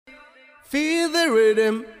Feel the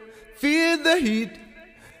rhythm, feel the heat,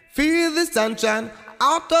 feel the sunshine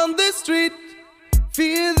out on the street.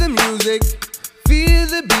 Feel the music, feel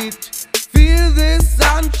the beat, feel the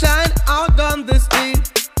sunshine out on the street.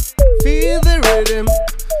 Feel the rhythm,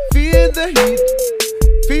 feel the heat,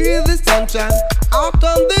 feel the sunshine out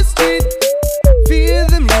on the street. Feel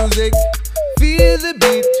the music, feel the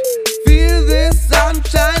beat, feel the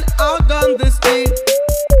sunshine out on the street.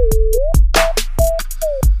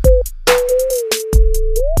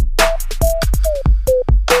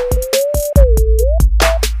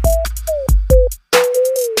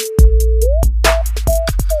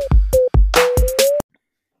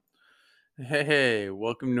 Hey,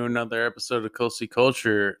 welcome to another episode of Coasty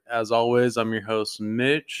Culture. As always, I'm your host,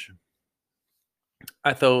 Mitch.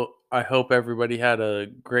 I hope everybody had a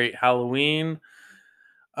great Halloween.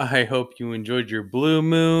 I hope you enjoyed your blue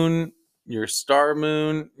moon, your star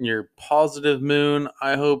moon, your positive moon.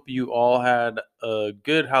 I hope you all had a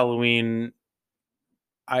good Halloween.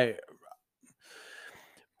 I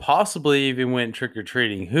possibly even went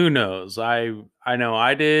trick-or-treating. Who knows? I know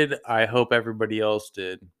I did. I hope everybody else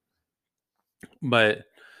did. But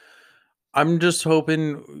I'm just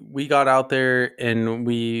hoping we got out there and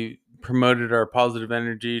we promoted our positive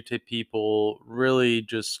energy to people, really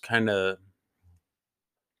just kind of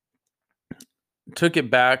took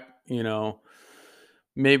it back,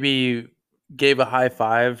 maybe gave a high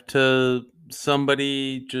five to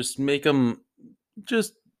somebody, just make them,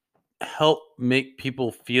 just help make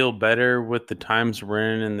people feel better with the times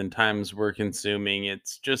we're in and the times we're consuming.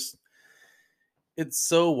 It's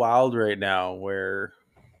so wild right now where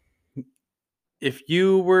if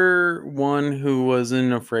you were one who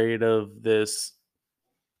wasn't afraid of this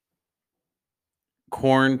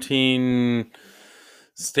quarantine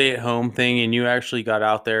stay at home thing and you actually got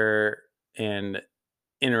out there and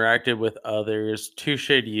interacted with others, touche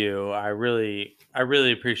to you. I really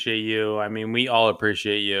appreciate you. I mean, we all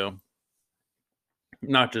appreciate you.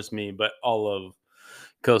 Not just me, but all of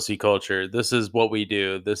Coasty Culture. This is what we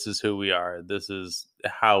do. This is who we are. This is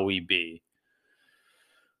how we be.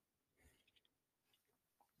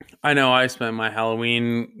 I know I spent my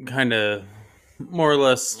Halloween kind of more or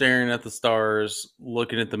less staring at the stars,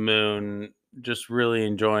 looking at the moon, just really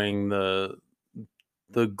enjoying the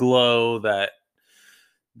glow that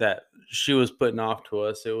she was putting off to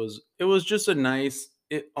us. It was just a nice,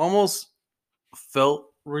 it almost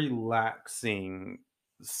felt relaxing.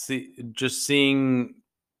 Just seeing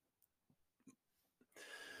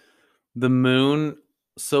the moon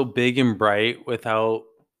so big and bright without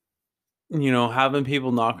having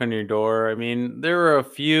people knock on your door. I mean, there were a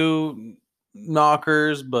few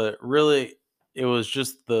knockers, but really it was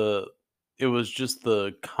just the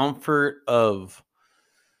comfort of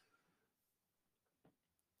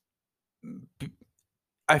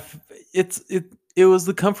it was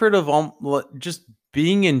the comfort of just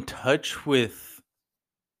being in touch with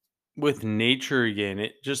nature again.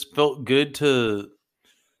 It just felt good to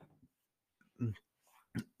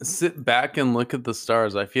sit back and look at the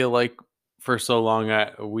stars. I feel like for so long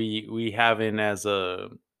we haven't as a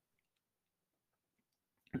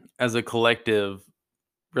collective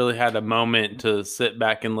really had a moment to sit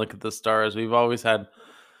back and look at the stars. We've always had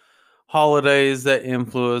holidays that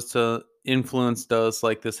influenced us,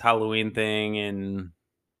 like this Halloween thing and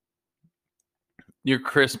your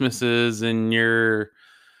Christmases and your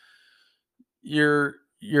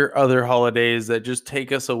other holidays that just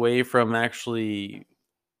take us away from actually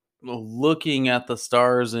looking at the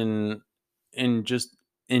stars and just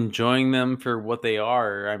enjoying them for what they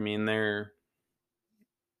are. I mean,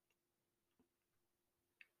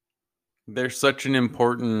 they're such an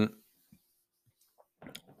important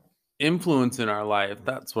influence in our life.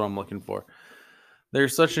 That's what I'm looking for.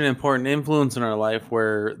 There's such an important influence in our life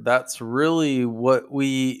where that's really what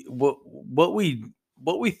we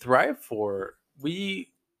thrive for.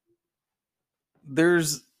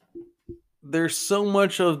 There's so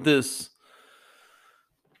much of this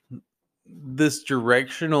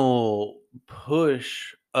directional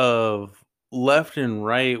push of left and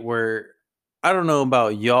right where I don't know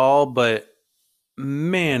about y'all, but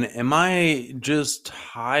man, am I just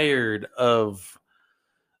tired of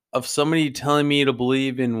somebody telling me to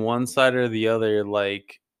believe in one side or the other.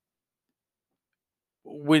 Like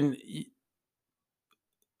when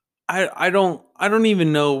I don't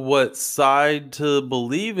even know what side to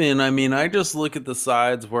believe in. I mean, I just look at the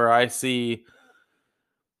sides where I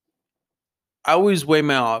always weigh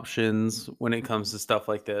my options when it comes to stuff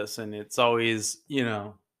like this, and it's always,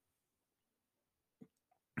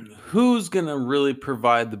 who's going to really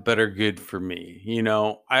provide the better good for me?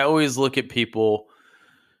 I always look at people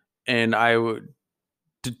and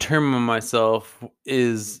determine myself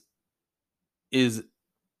is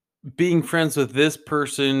being friends with this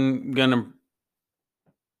person gonna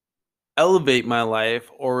elevate my life,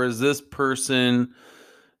 or is this person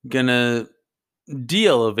gonna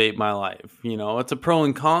de-elevate my life? It's a pro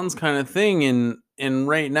and cons kind of thing, and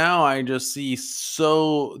right now I just see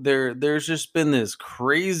there's just been this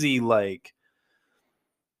crazy like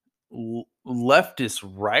leftist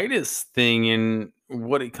rightist thing, and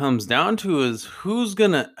what it comes down to is who's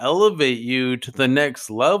gonna elevate you to the next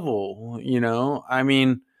level. I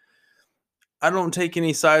mean, I don't take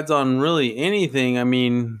any sides on really anything. I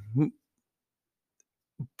mean,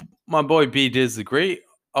 my boy B Diz the Great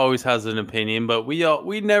always has an opinion, but we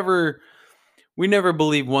never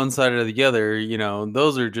believe one side or the other.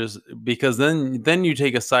 Those are just because then you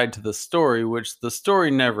take a side to the story, which the story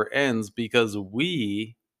never ends because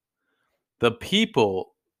we, the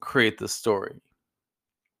people, create the story.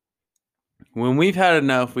 When we've had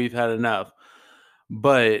enough, we've had enough.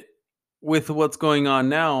 But with what's going on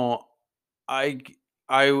now, I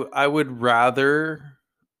I would rather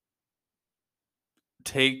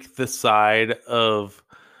take the side of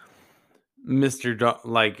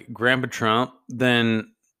like Grandpa Trump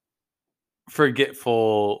than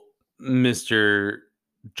forgetful Mr.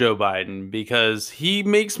 Joe Biden, because he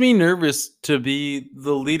makes me nervous to be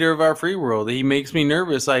the leader of our free world. He makes me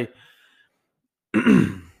nervous.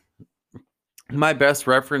 My best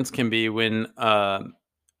reference can be when a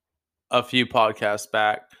few podcasts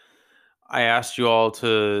back, I asked you all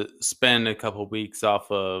to spend a couple weeks off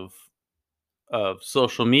of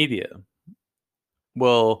social media.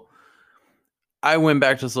 Well, I went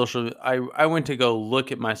back to I went to go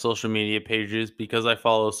look at my social media pages because I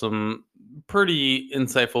follow some pretty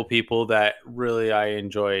insightful people that really I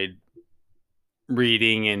enjoyed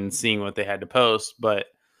reading and seeing what they had to post, but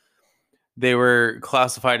they were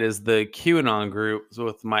classified as the QAnon group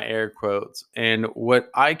with my air quotes. And what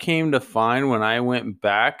I came to find when I went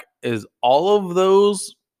back is all of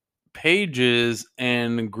those pages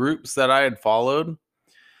and groups that I had followed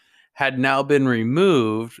had now been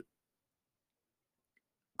removed,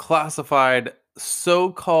 classified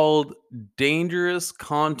so-called dangerous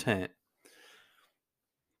content,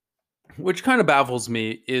 which kind of baffles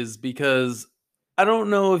me, is because I don't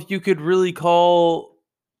know if you could really call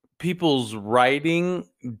people's writing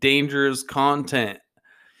dangerous content.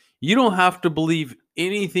 You don't have to believe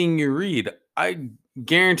anything you read. I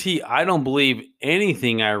guarantee I don't believe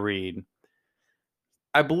anything I read.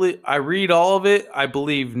 I read all of it. I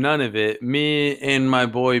believe none of it. Me and my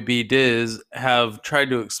boy B Diz have tried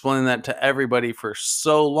to explain that to everybody for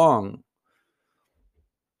so long.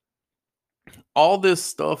 All this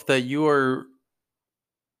stuff that you are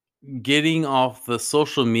getting off the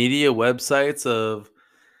social media websites of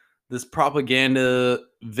this propaganda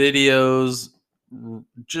videos,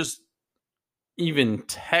 just even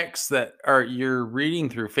texts that you're reading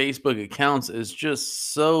through Facebook accounts, is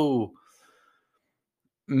just so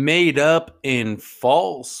made up and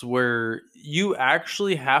false, where you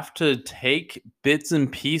actually have to take bits and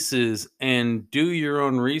pieces and do your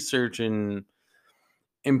own research and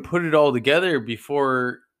put it all together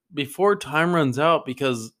before time runs out,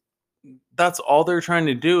 because that's all they're trying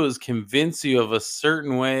to do is convince you of a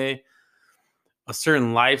certain way, a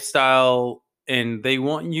certain lifestyle, and they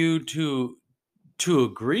want you to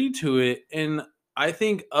agree to it. And I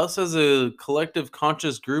think us as a collective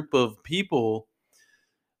conscious group of people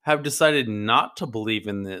have decided not to believe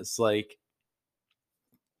in this. Like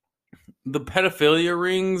the pedophilia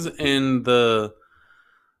rings and the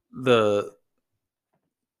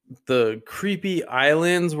the creepy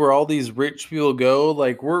islands where all these rich people go,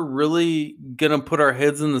 like we're really gonna put our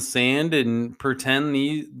heads in the sand and pretend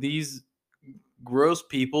these gross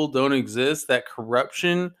people don't exist, that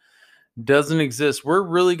corruption doesn't exist. We're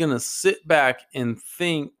really gonna sit back and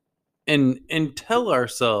think and tell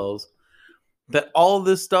ourselves that all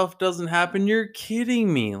this stuff doesn't happen? You're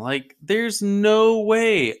kidding me. Like there's no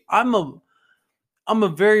way. I'm a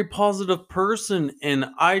very positive person, and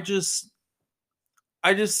I just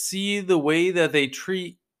see the way that they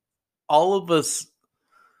treat all of us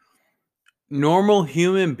normal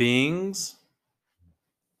human beings,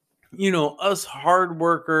 us hard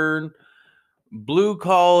worker, blue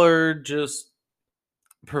collar, just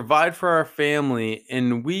provide for our family,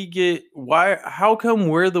 and how come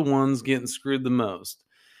we're the ones getting screwed the most?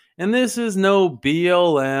 And this is no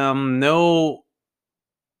BLM, no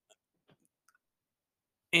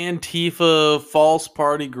Antifa false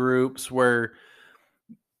party groups where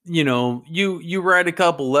you write a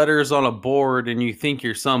couple letters on a board and you think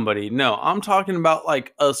you're somebody. No, I'm talking about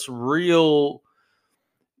like us real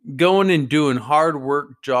going and doing hard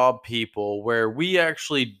work job people where we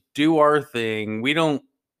actually do our thing. We don't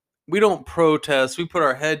protest. We put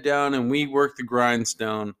our head down and we work the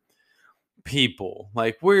grindstone people.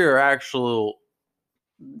 Like we're actual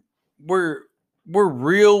we're we're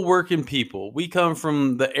real working people. We come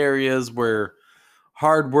from the areas where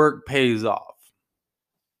hard work pays off.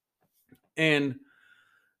 And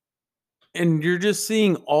you're just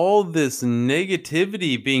seeing all this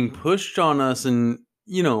negativity being pushed on us, and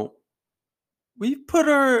we've put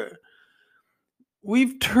our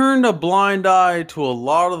we've turned a blind eye to a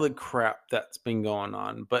lot of the crap that's been going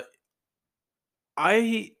on. But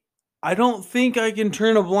I I don't think I can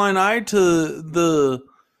turn a blind eye to the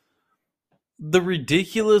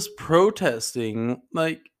ridiculous protesting.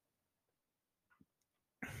 Like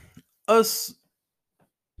us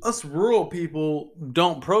us rural people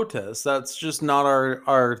don't protest. That's just not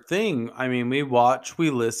our thing. I mean, we watch, we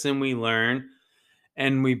listen, we learn,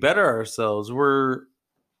 and we better ourselves. We're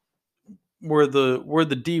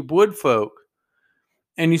the deep wood folk.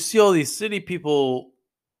 And you see all these city people,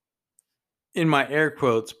 in my air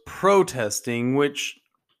quotes, protesting, which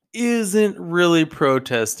isn't really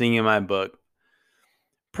protesting in my book.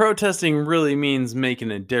 Protesting really means making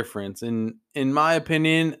a difference. And in my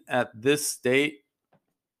opinion, at this state,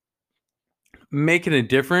 making a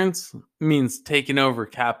difference means taking over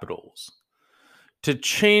capitals. To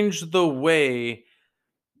change the way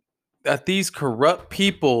that these corrupt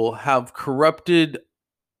people have corrupted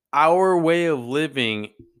our way of living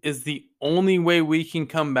is the only way we can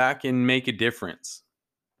come back and make a difference.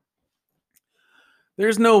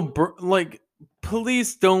 There's no like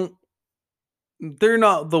police don't they're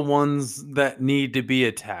not the ones that need to be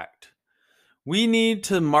attacked. We need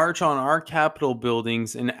to march on our Capitol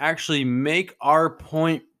buildings and actually make our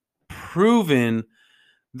point proven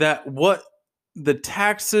that what the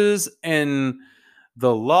taxes and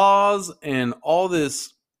the laws and all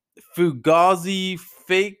this fugazi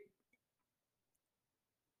fake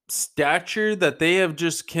stature that they have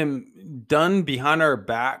just done behind our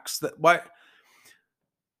backs,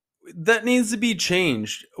 that needs to be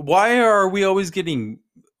changed. Why are we always getting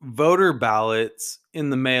voter ballots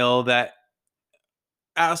in the mail that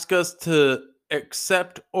ask us to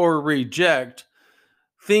accept or reject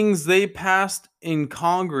things they passed in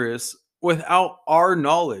Congress without our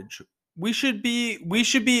knowledge? We should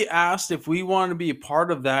be asked if we want to be a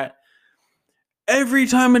part of that every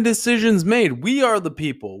time a decision's made. We are the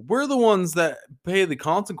people. We're the ones that pay the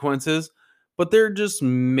consequences, but they're just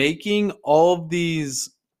making all of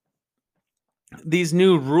these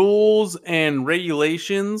new rules and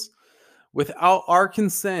regulations without our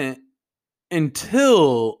consent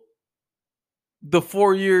until the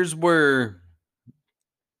 4 years where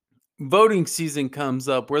voting season comes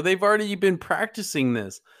up, where they've already been practicing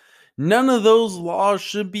this. None of those laws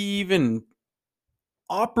should be even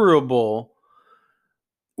operable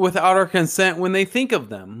without our consent when they think of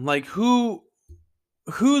them. Like who's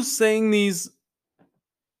saying these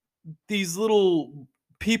little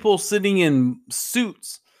people sitting in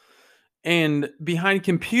suits and behind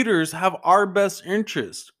computers have our best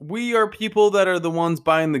interest? We are people that are the ones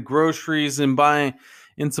buying the groceries and buying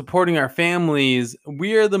and supporting our families.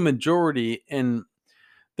 We are the majority, and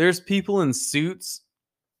there's people in suits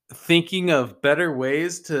thinking of better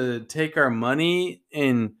ways to take our money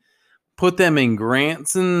and put them in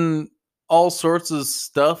grants and all sorts of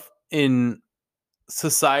stuff in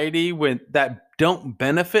society that don't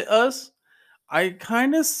benefit us. I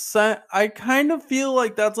kind of feel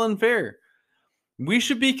like that's unfair. We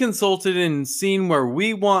should be consulted and seen where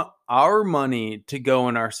we want our money to go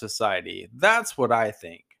in our society. That's what I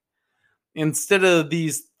think. Instead of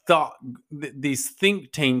these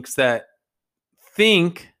think tanks that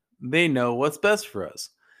think they know what's best for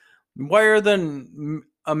us. Why are the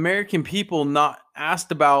American people not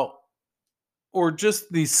asked about, or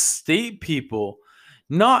just these state people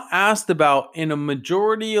not asked about in a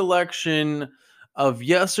majority election of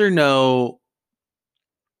yes or no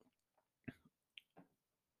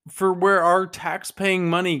for where our tax paying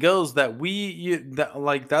money goes? That's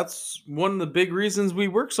one of the big reasons we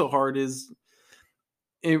work so hard is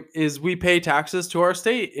we pay taxes to our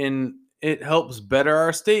state, and it helps better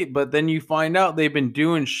our state. But then you find out they've been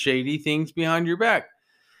doing shady things behind your back.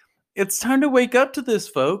 It's time to wake up to this,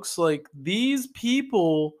 folks. Like, these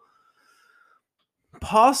people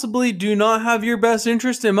possibly do not have your best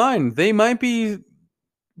interest in mind. They might be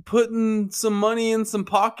putting some money in some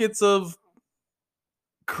pockets of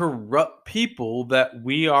corrupt people that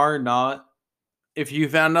we are not. If you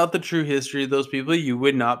found out the true history of those people, you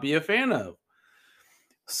would not be a fan of.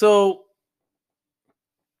 So,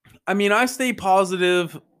 I mean, I stay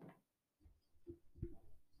positive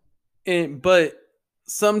But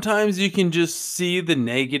sometimes you can just see the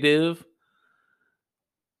negative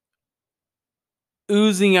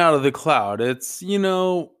oozing out of the cloud. It's,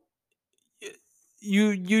 you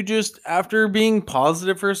just, after being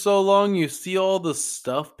positive for so long, you see all the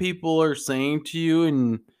stuff people are saying to you,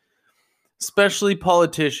 and especially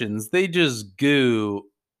politicians, they just goo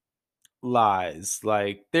lies.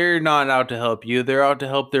 Like, they're not out to help you, they're out to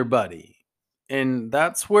help their buddy. And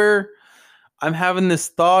that's where I'm having this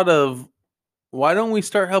thought of, why don't we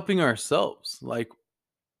start helping ourselves? Like,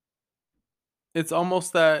 it's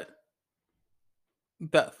almost that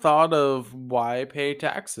thought of, why pay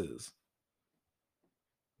taxes?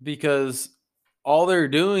 Because all they're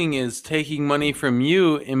doing is taking money from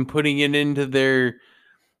you and putting it into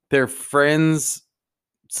their friends'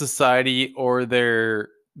 society, or their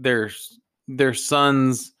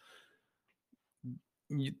son's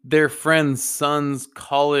their friend's son's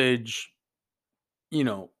college, you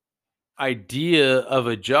know idea of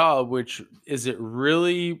a job. Which, is it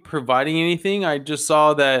really providing anything? I just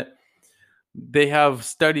saw that they have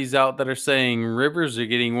studies out that are saying rivers are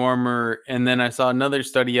getting warmer, and then I saw another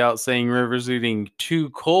study out saying rivers are getting too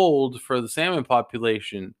cold for the salmon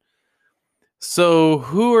population. So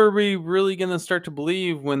who are we really going to start to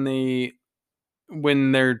believe when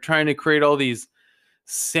they're trying to create all these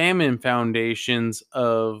salmon foundations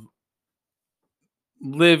of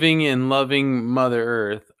living and loving Mother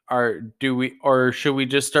Earth? Or should we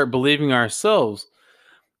just start believing ourselves?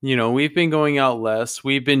 We've been going out less,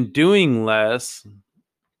 we've been doing less.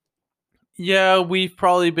 Yeah, we've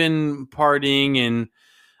probably been partying and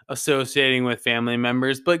associating with family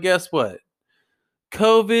members, but guess what?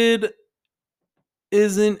 COVID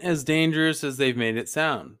isn't as dangerous as they've made it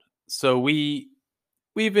sound. So we've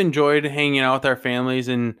enjoyed hanging out with our families,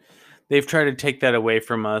 and they've tried to take that away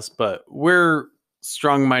from us, but we're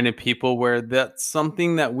strong-minded people where that's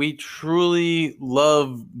something that we truly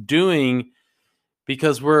love doing,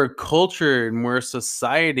 because we're a culture and we're a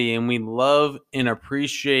society, and we love and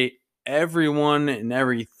appreciate everyone and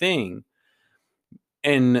everything.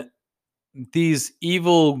 And these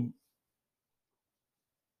evil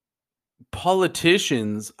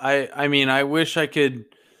politicians, I mean, I wish I could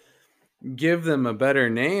give them a better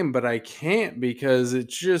name, but I can't, because they're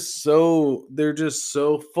just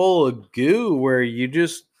so full of goo, where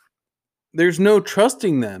there's no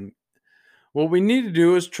trusting them. What we need to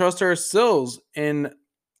do is trust ourselves. And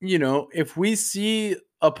if we see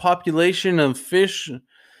a population of fish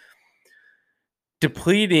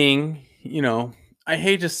depleting, I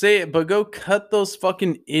hate to say it, but go cut those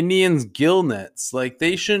fucking Indians' gill nets. Like,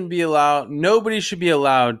 they shouldn't be allowed, nobody should be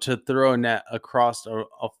allowed to throw a net across a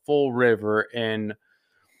full river and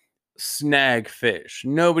snag fish.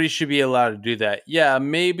 Nobody should be allowed to do that. Yeah,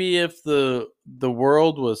 maybe if the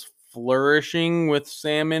world was flourishing with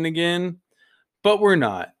salmon again, but we're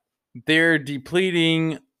not. They're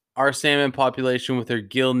depleting our salmon population with their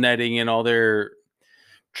gill netting and all their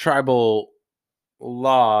tribal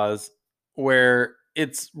laws, where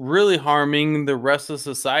it's really harming the rest of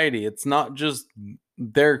society. It's not just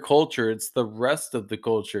their culture, it's the rest of the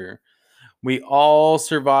culture. We all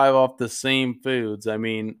survive off the same foods. I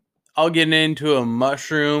mean, I'll get into a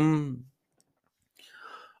mushroom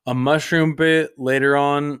bit later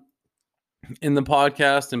on in the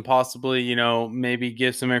podcast, and possibly, maybe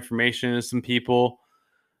give some information to some people.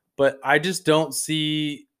 But I just don't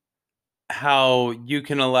see how you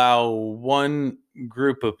can allow one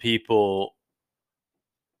group of people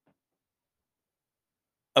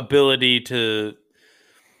ability to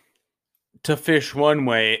fish one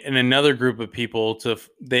way, and another group of people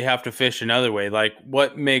they have to fish another way. Like,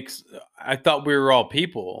 I thought we were all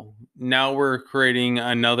people. Now we're creating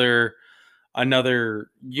another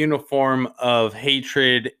uniform of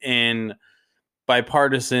hatred and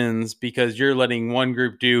bipartisans, because you're letting one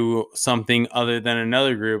group do something other than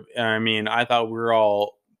another group. And I mean, I thought we were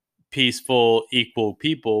all peaceful, equal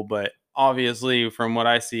people, but obviously from what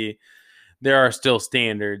I see, there are still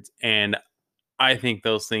standards, and I think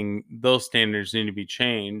those standards need to be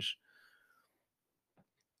changed.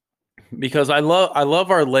 Because I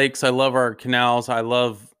love our lakes, I love our canals, I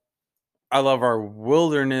love our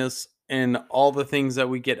wilderness and all the things that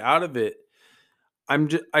we get out of it.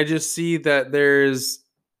 I just see that there's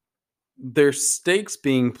stakes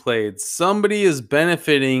being played. Somebody is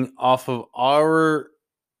benefiting off of our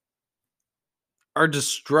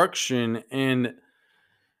destruction, and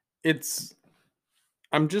it's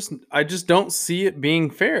I just don't see it being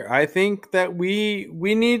fair. I think that we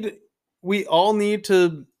all need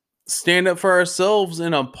to stand up for ourselves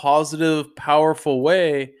in a positive, powerful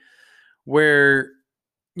way, where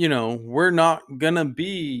we're not gonna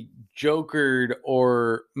be jokered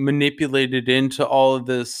or manipulated into all of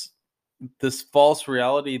this false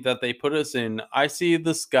reality that they put us in. I see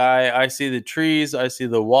the sky, I see the trees, I see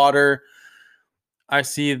the water, I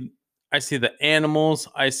see I see the animals,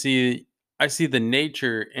 I see the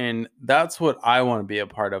nature, and that's what I want to be a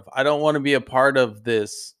part of. I don't want to be a part of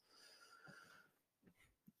this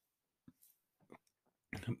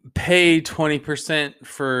pay 20%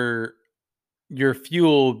 for your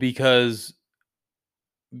fuel because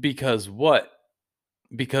what?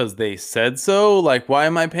 Because they said so? Like, why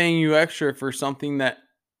am I paying you extra for something that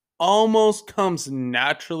almost comes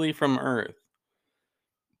naturally from Earth?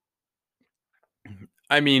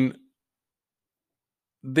 I mean,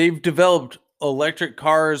 they've developed electric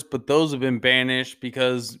cars, but those have been banished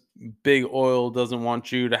because big oil doesn't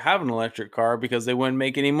want you to have an electric car because they wouldn't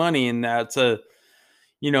make any money. And that's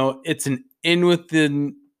it's an in with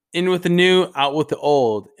the new, out with the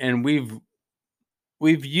old. And we've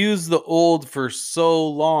used the old for so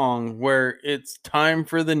long where it's time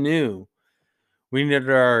for the new. We need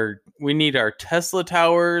our Tesla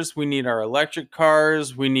towers, we need our electric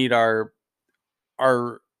cars, we need our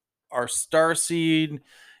our starseed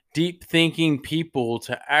deep thinking people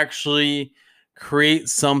to actually create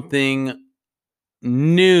something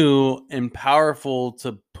new and powerful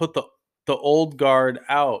to put the old guard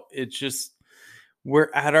out. It's just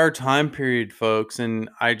we're at our time period, folks,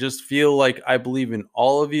 and I just feel like I believe in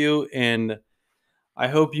all of you, and I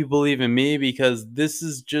hope you believe in me, because this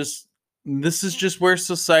is just where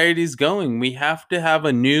society's going. We have to have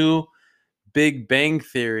a new Big Bang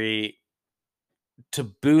Theory to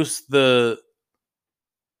boost the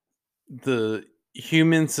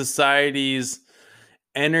human society's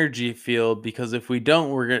energy field, because if we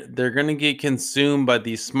don't, they're going to get consumed by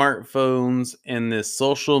these smartphones and this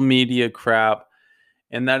social media crap,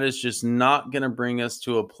 and that is just not going to bring us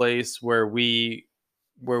to a place where we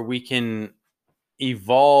can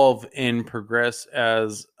evolve and progress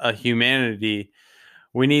as a humanity.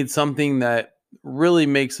 We need something that really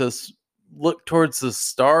makes us look towards the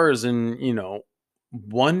stars and,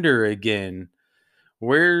 wonder again.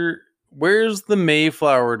 Where's the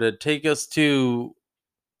Mayflower to take us to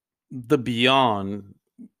the beyond?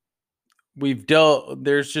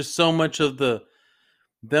 There's just so much of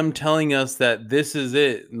them telling us that this is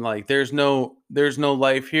it. And like there's no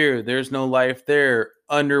life here, there's no life there,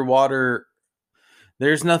 underwater.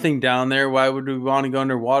 There's nothing down there. Why would we want to go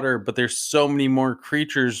underwater? But there's so many more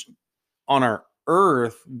creatures on our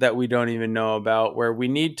earth that we don't even know about, where we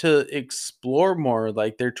need to explore more.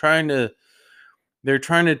 Like they're trying to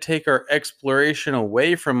take our exploration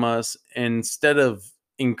away from us instead of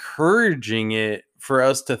encouraging it for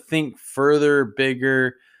us to think further,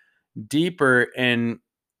 bigger, deeper, and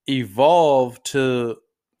evolve to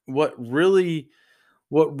what really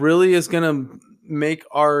is going to make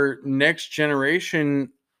our next generation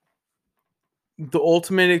the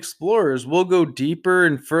ultimate explorers. We'll go deeper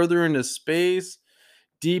and further into space,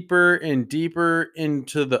 deeper and deeper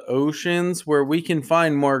into the oceans, where we can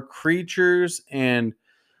find more creatures and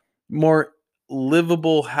more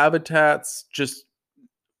livable habitats, just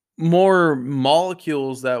more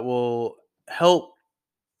molecules that will help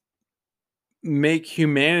make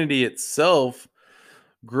humanity itself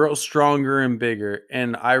grow stronger and bigger.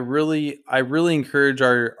 And I really encourage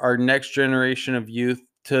our next generation of youth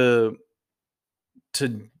to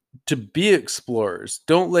to be explorers.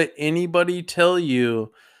 Don't let anybody tell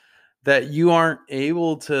you that you aren't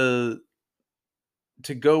able to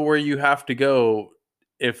go where you have to go.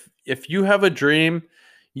 If you have a dream,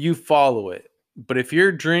 you follow it. But if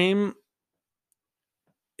your dream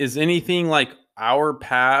is anything like our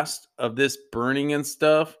past of this burning and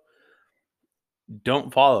stuff,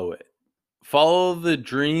 don't follow it. Follow the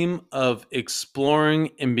dream of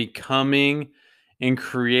exploring and becoming and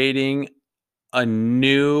creating a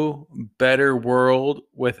new, better world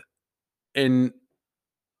and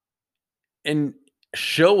and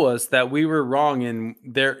show us that we were wrong and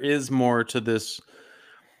there is more to this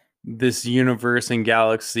universe and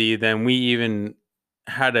galaxy than we even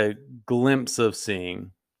had a glimpse of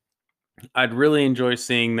seeing. I'd really enjoy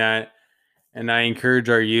seeing that, and I encourage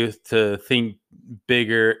our youth to think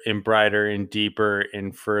bigger and brighter and deeper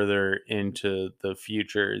and further into the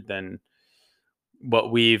future than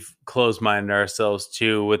what we've closed minded ourselves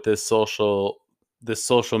to with this social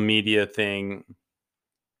media thing,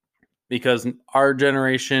 because our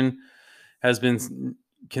generation has been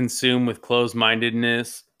consumed with closed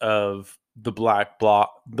mindedness of the black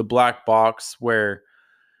box, where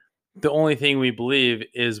the only thing we believe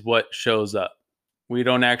is what shows up. We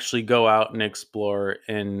don't actually go out and explore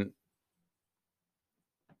and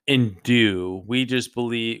do. We just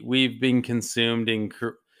believe we've been consumed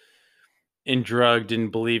and drugged in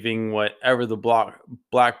believing whatever the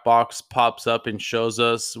black box pops up and shows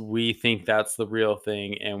us, we think that's the real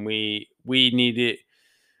thing, and we need it.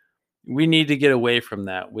 We need to get away from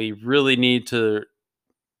that. We really need to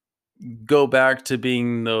go back to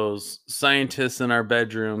being those scientists in our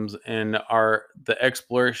bedrooms and the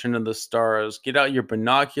exploration of the stars. Get out your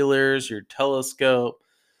binoculars, your telescope,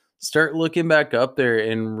 start looking back up there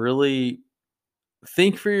and really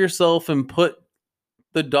think for yourself and put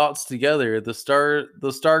the dots together. The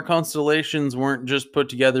star constellations weren't just put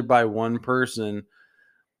together by one person.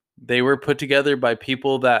 They were put together by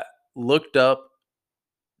people that looked up,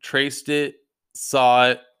 traced it, saw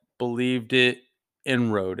it, believed it,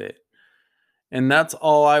 and wrote it. And that's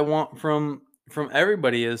all I want from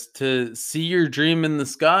everybody, is to see your dream in the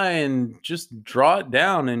sky and just draw it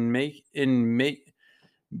down and make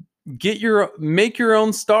your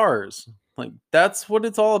own stars. Like, that's what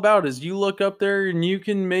it's all about, is you look up there and you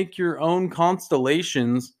can make your own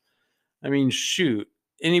constellations. I mean, shoot,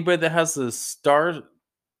 anybody that has the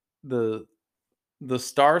the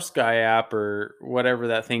Star Sky app or whatever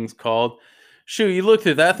that thing's called, shoot, you look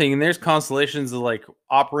through that thing and there's constellations of like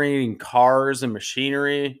operating cars and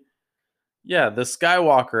machinery. Yeah, the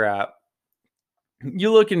Skywalker app.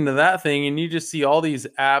 You look into that thing and you just see all these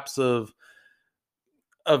apps of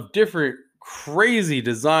different crazy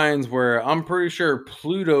designs, where I'm pretty sure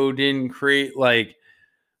Pluto didn't create like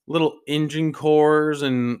little engine cores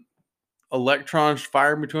and electrons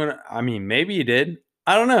firing between it. I mean, maybe he did.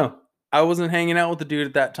 I don't know. I wasn't hanging out with the dude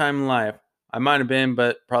at that time in life. I might have been,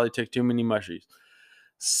 but probably took too many mushies.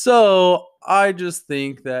 So I just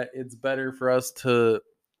think that it's better for us to,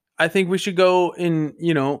 I think we should go and,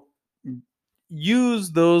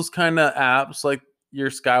 use those kind of apps like your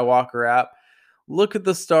Skywalker app. Look at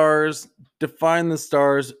the stars, define the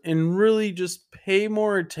stars, and really just pay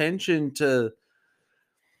more attention to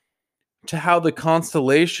how the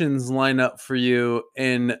constellations line up for you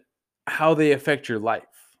and how they affect your life.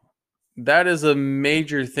 That is a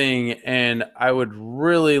major thing, and I would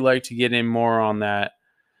really like to get in more on that,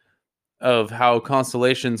 of how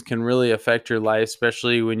constellations can really affect your life,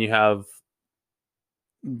 especially when you have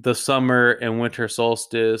the summer and winter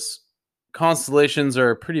solstice. Constellations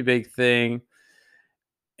are a pretty big thing,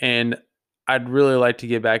 and I'd really like to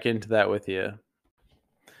get back into that with you.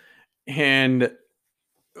 And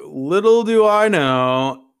little do I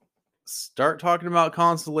know, start talking about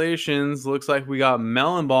constellations. Looks like we got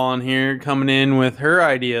Melon Ball in here coming in with her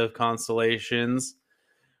idea of constellations.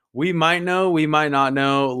 We might know, we might not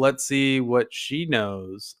know. Let's see what she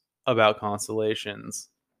knows about constellations.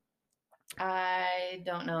 I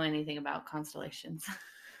don't know anything about constellations.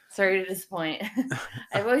 Sorry to disappoint.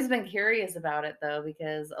 I've always been curious about it, though,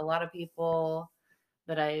 because a lot of people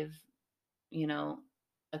that I've,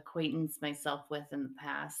 acquaintanced myself with in the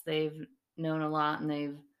past, they've known a lot, and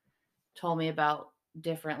they've told me about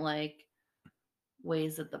different, like,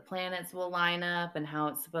 ways that the planets will line up and how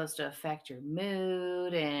it's supposed to affect your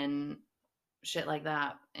mood and shit like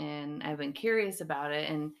that. And I've been curious about it,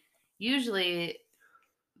 and usually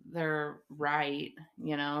they're right,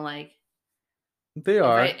 like, They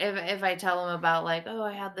are. if I tell them about, like, oh,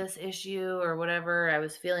 I had this issue or whatever, I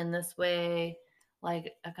was feeling this way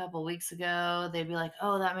like a couple weeks ago, they'd be like,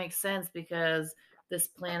 oh, that makes sense because this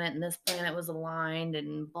planet and this planet was aligned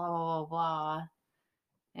and blah blah blah blah.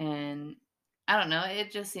 And I don't know,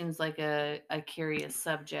 it just seems like a curious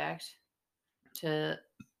subject to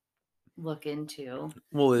look into,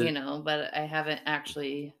 Well, but I haven't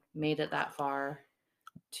actually made it that far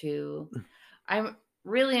to. I'm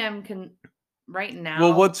right now.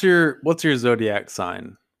 well, what's your zodiac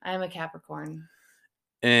sign? I'm a Capricorn.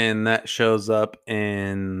 And that shows up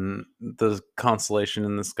in the constellation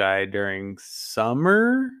in the sky during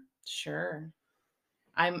summer? Sure.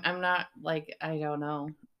 I'm not, like, I don't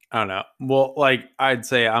know. I don't know. Well, like, I'd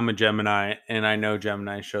say I'm a Gemini, and I know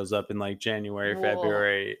Gemini shows up in like January,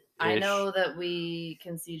 February. I know that we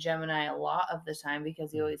can see Gemini a lot of the time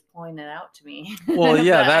because you always point it out to me. Well,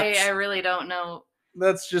 yeah, I really don't know.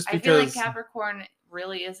 That's just because I feel like Capricorn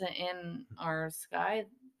really isn't in our sky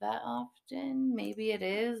that often. Maybe it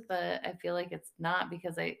is, but I feel like it's not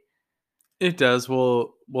because it does.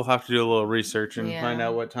 We'll have to do a little research and find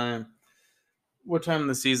out what time in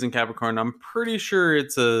the season Capricorn. I'm pretty sure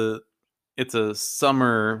it's a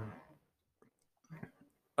summer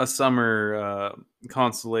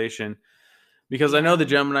constellation, because I know the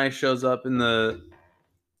Gemini shows up in the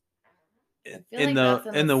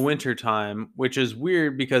winter time, which is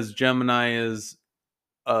weird because Gemini is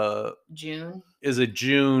a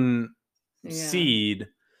June seed,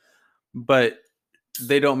 but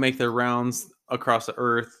they don't make their rounds across the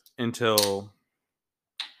earth until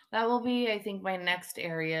That will be, I think, my next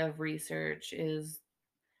area of research is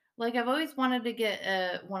like I've always wanted to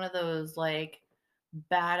get one of those like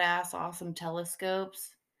badass awesome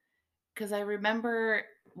telescopes because I remember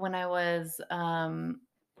when I was I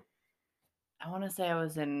want to say I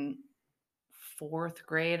was in fourth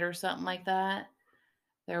grade or something like that.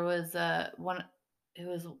 There was one. It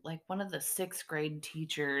was like one of the sixth grade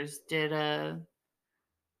teachers did a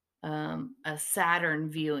Saturn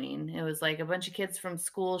viewing. It was like a bunch of kids from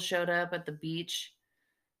school showed up at the beach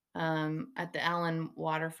at the Allen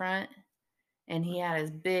waterfront, and he had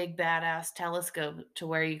his big badass telescope to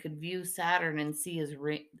where you could view Saturn and see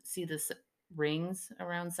see the rings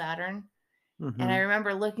around Saturn. And I Hmm.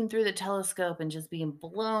 remember looking through the telescope and just being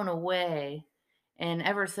blown away. And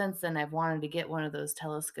ever since then, I've wanted to get one of those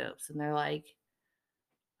telescopes, and they're like,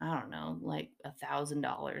 I don't know, like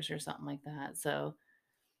 $1,000 or something like that. So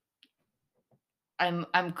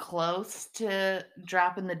I'm close to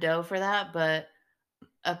dropping the dough for that, but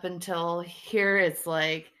up until here, it's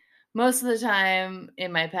like most of the time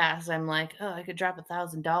in my past, I'm like, oh, I could drop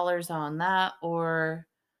 $1,000 on that, or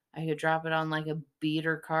I could drop it on like a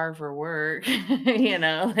beater car for work.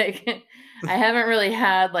 Like I haven't really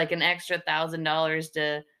had like an extra $1,000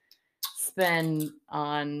 to spend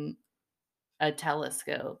on a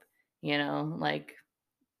telescope. Like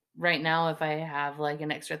right now, if I have like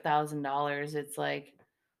an extra $1,000, it's like,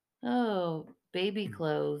 oh, baby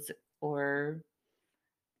clothes or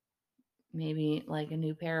maybe like a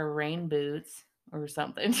new pair of rain boots or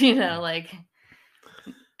something, like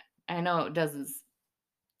I know it doesn't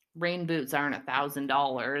rain boots aren't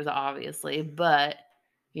 $1,000 obviously, but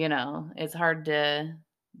it's hard to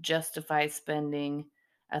justify spending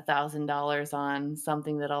 $1,000 on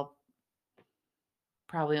something that I'll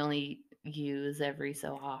probably only use every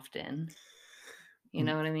so often. You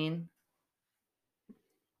know what I mean?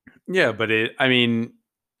 Yeah, but I mean,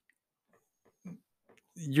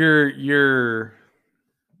 your your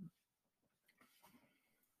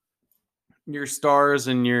stars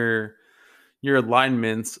and your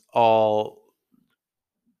alignments all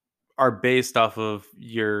are based off of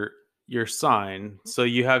your sign. So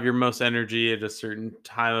you have your most energy at a certain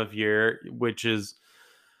time of year, which is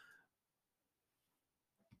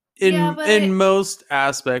Yeah, in most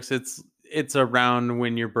aspects it's around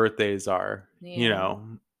when your birthdays are, yeah.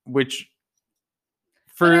 which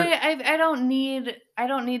But for I don't need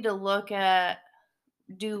to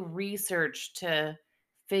do research to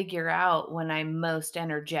figure out when I'm most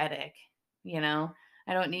energetic, you know?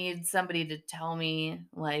 I don't need somebody to tell me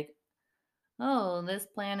like, "Oh, this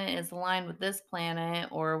planet is aligned with this planet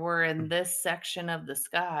or we're in this section of the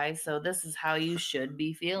sky, so this is how you should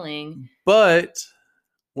be feeling." but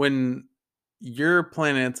when your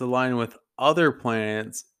planets align with other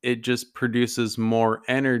planets, it just produces more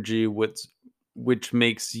energy, which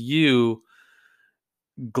makes you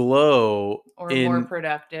glow Or more in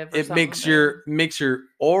productive or it something. makes your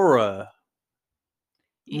aura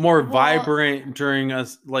more Well, vibrant during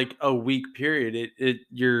like a week period. It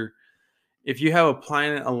your if you have a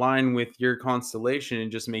planet aligned with your constellation, it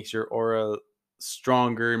just makes your aura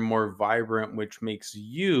stronger and more vibrant, which makes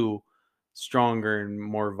you stronger and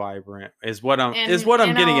more vibrant. Is and what I'm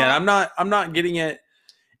and getting at. I'll I'm not getting at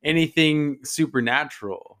anything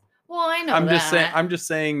supernatural. well, I know that. I'm just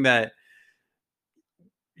saying that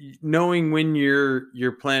knowing when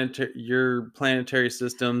your planetary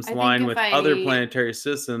systems I think line if with other I planetary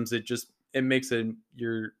systems, it makes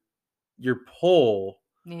your pole,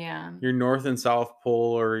 yeah. your north and south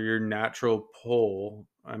pole, or your natural pole.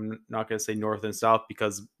 I'm not going to say north and south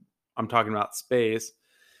because I'm talking about space.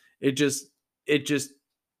 It just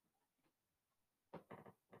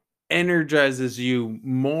energizes you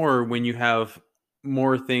more when you have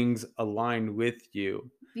more things aligned with you,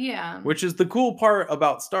 Yeah. which is the cool part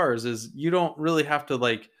about stars is you don't really have to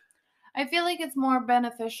like. I feel like it's more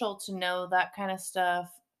beneficial to know that kind of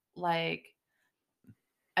stuff. Like,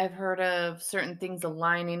 I've heard of certain things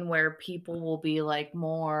aligning where people will be like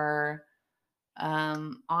more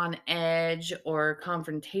on edge or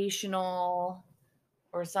confrontational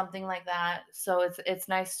or something like that. So it's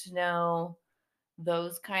nice to know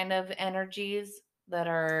those kind of energies that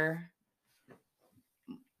are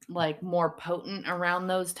like more potent around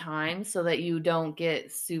those times so that you don't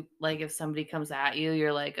get like if somebody comes at you,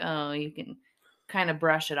 you're like, oh, you can kind of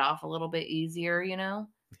brush it off a little bit easier, you know?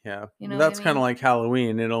 Yeah, You know what I that's kind of mean? like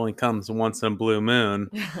Halloween. It only comes once in a blue moon.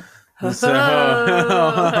 Oh, So,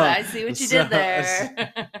 I see what you did so,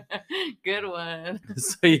 there. Good one.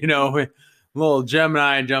 so little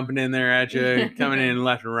Gemini jumping in there at you, coming in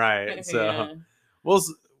left and right. So Yeah. we'll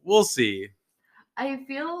we'll see. I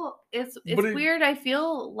feel it's But weird. I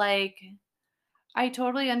feel like I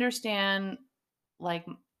totally understand. Like,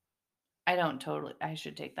 I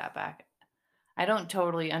should take that back. I don't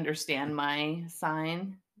totally understand my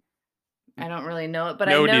sign. I don't really know it, but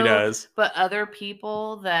I Nobody know, does. but other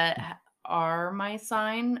people that are my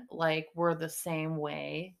sign, like, were the same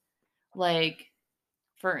way. Like,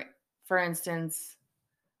 for for instance,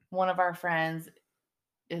 one of our friends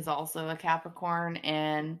is also a Capricorn,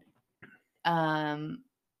 and um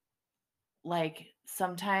like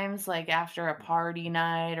sometimes, like after a party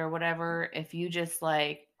night or whatever, if you just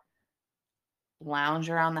like lounge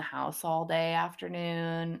around the house all day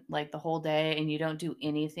afternoon, like the whole day, and you don't do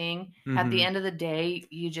anything, at the Mhm. end of the day,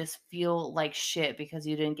 you just feel like shit because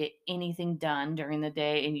you didn't get anything done during the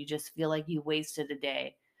day and you just feel like you wasted a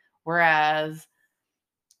day. Whereas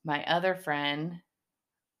my other friend,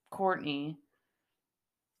 Courtney,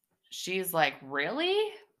 she's like,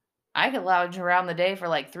 really? I could lounge around the day for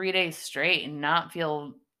like 3 days straight and not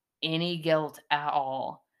feel any guilt at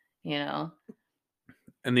all, you know?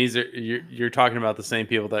 And these are you're talking about the same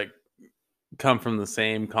people that come from the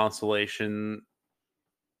same constellation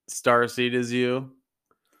star seed as you.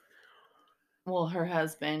 Well, her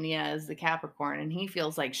husband, yeah, is the Capricorn, and he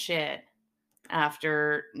feels like shit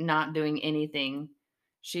after not doing anything.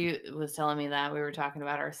 She was telling me that we were talking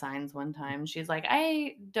about our signs one time. She's like,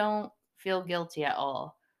 I don't feel guilty at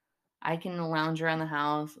all. I can lounge around the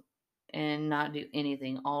house and not do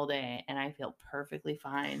anything all day, and I feel perfectly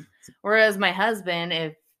fine. Whereas my husband,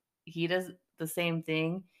 if he does the same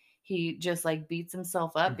thing, he just like beats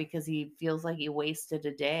himself up because he feels like he wasted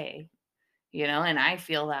a day, and I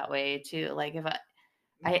feel that way too. Like if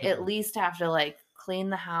I at least have to like clean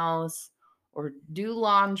the house or do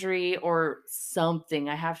laundry or something.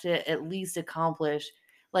 I have to at least accomplish,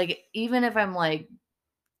 like, even if I'm like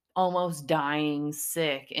almost dying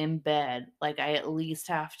sick in bed, like I at least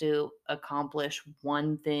have to accomplish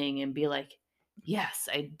one thing and be like, yes,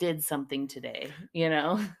 I did something today.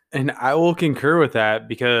 And I will concur with that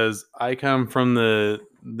because I come from the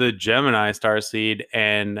Gemini star seed,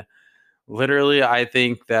 and literally I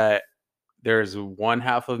think that there's one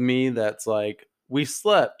half of me that's like, we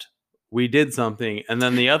slept, we did something, and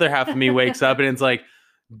then the other half of me wakes up and it's like,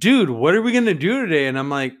 dude, what are we gonna do today? And I'm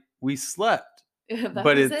like, we slept. That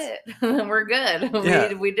But was it's it. We're good.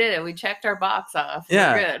 yeah, We did it. We checked our box off. We're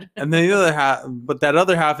yeah. good. And then the other half, but that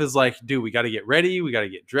other half is like, dude, we got to get ready, we got to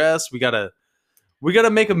get dressed, we got to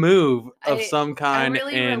make a move of I some I kind.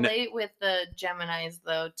 really And relate with the Geminis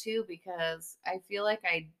though too, because I feel like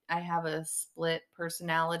I have a split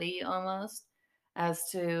personality almost,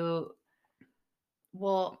 as to,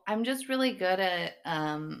 well, I'm just really good at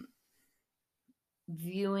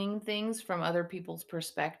viewing things from other people's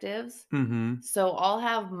perspectives. mhm, So I'll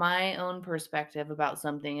have my own perspective about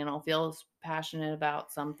something and I'll feel passionate about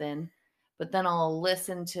something, but then I'll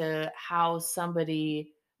listen to how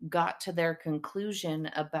somebody got to their conclusion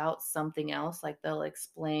about something else. Like they'll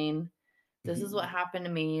explain, this is what happened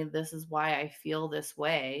to me, this is why I feel this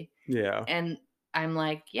way. yeah, And I'm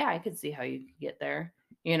like, yeah, I could see how you could get there.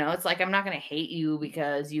 It's like I'm not going to hate you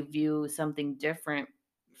because you view something different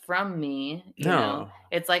from me. no,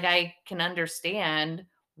 It's like I can understand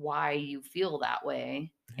why you feel that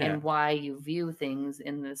way yeah. and why you view things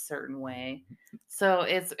in this certain way. So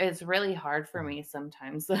it's really hard for me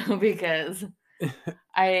sometimes though, because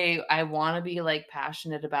I want to be like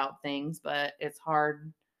passionate about things, but it's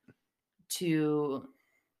hard to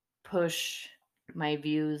push my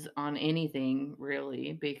views on anything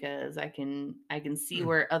really, because I can see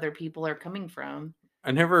where other people are coming from.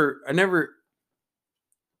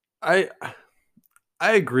 I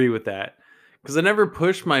I agree with that because I never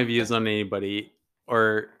push my views on anybody,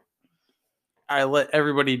 or I let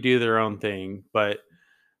everybody do their own thing. But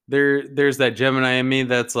there's that Gemini in me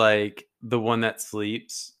that's like the one that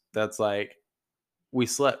sleeps. That's like, we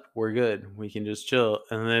slept, we're good, we can just chill.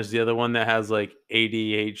 And then there's the other one that has like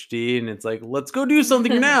ADHD, and it's like, let's go do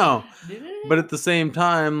something now. But at the same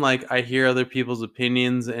time, like I hear other people's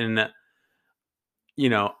opinions, and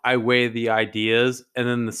I weigh the ideas, and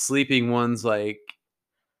then the sleeping one's like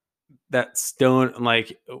that stone,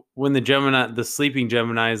 like when the sleeping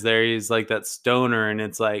Gemini is there, he's like that stoner, and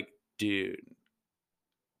it's like, dude,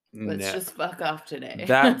 Let's no, just fuck off today.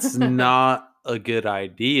 that's not a good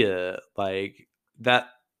idea. Like that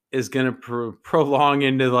is gonna prolong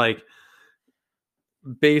into like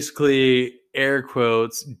basically air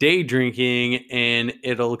quotes day drinking, and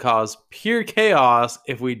it'll cause pure chaos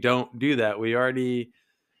if we don't do that. We already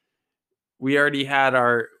had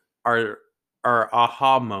our our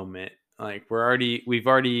aha moment. Like we've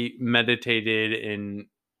already meditated and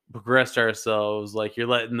progressed ourselves. Like you're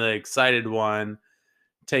letting the excited one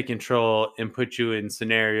take control and put you in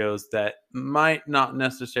scenarios that might not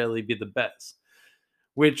necessarily be the best,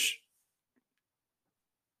 which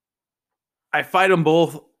I fight them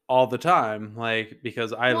both all the time, like,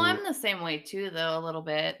 because Well, I'm the same way too, though, a little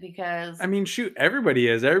bit, because I mean, shoot, everybody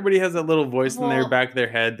is. Everybody has that little voice in their Well- back of their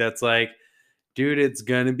head that's like, dude, it's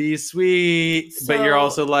gonna be sweet. But you're So-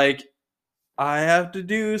 also like, I have to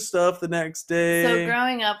do stuff the next day. so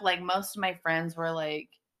growing up, like most of my friends were like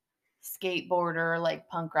skateboarder, like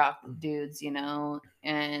punk rock dudes, you know,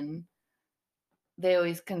 and they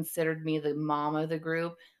always considered me the mom of the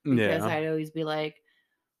group because yeah. I'd always be like,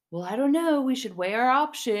 well, I don't know, we should weigh our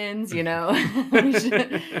options, you know.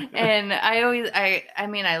 And I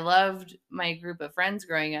mean, I loved my group of friends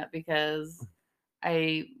growing up because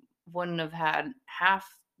I wouldn't have had half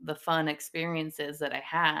the fun experiences that I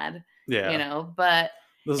had, Yeah. you know, but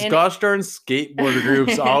Those and- gosh darn skateboarder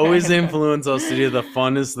groups always influence us to do the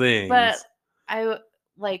funnest things. but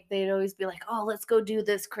like they'd always be like, oh, let's go do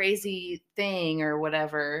this crazy thing or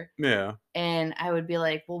whatever. yeah. And I would be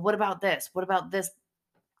like, well, what about this? What about this?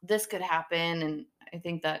 This could happen. And I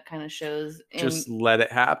think that kind of shows. Just let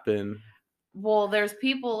it happen. Well, there's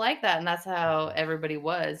people like that, and that's how everybody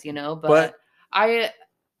was, you know. But- But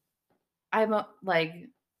I'm like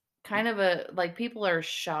kind of like people are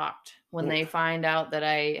shocked when they find out that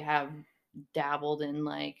I have dabbled in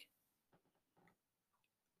like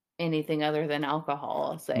anything other than alcohol.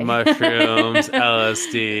 I'll say Mushrooms,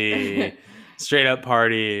 LSD, straight up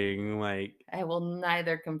partying, like I will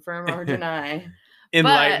neither confirm or deny.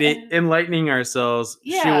 enlightening ourselves.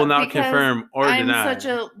 She Yeah, will not because confirm or I'm deny. such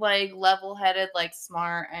a like level-headed, like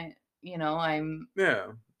smart, and I'm yeah.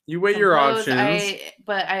 You weigh your composed. options.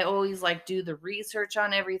 But I always like do the research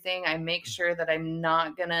on everything. I make sure that I'm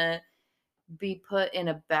not gonna be put in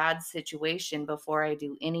a bad situation before I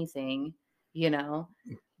do anything, you know.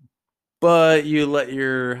 But you let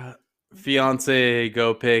your fiance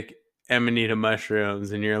go pick Amanita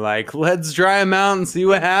mushrooms and you're like, let's try them out and see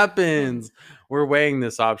what happens. We're weighing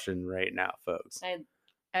this option right now, folks.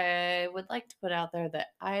 I would like to put out there that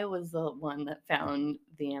I was the one that found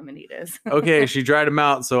the amanitas. Okay, she dried them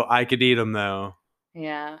out so I could eat them though.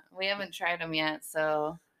 Yeah, we haven't tried them yet,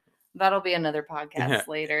 so that'll be another podcast Yeah.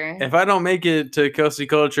 later. If I don't make it to Coasty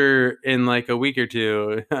Culture in like a week or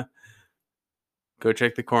two, go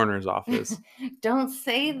check the coroner's office. Don't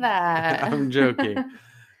say that. I'm joking.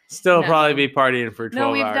 Still No. probably be partying for 12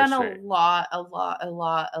 No, we've hours done straight. a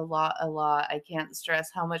lot. I can't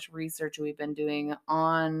stress how much research we've been doing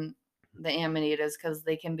on the amanitas because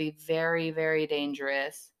they can be very, very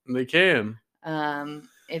dangerous They can.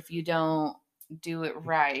 if you don't do it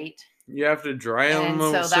right. You have to dry them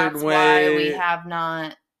And a so certain that's way. why we have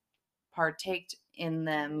not partaked in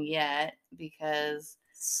them yet because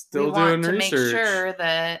Still we doing want to research. make sure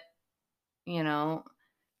that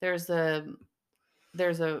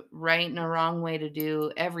there's a right and a wrong way to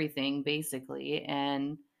do everything basically,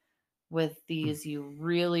 and with these you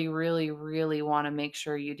really want to make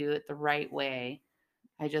sure you do it the right way.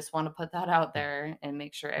 I just want to put that out there and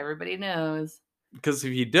make sure everybody knows. Because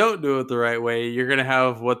if you don't do it the right way, you're going to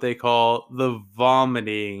have what they call the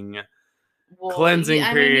vomiting Well, cleansing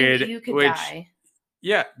period. you could which, die,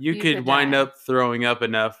 yeah, you You could could wind die. up throwing up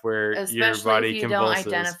enough where your especially body if you convulses.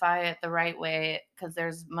 don't identify it the right way, because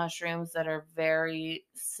there's mushrooms that are very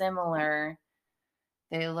similar.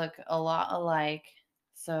 They look a lot alike,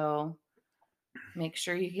 so make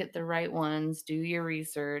sure you get the right ones. Do your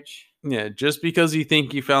research. Yeah, just because you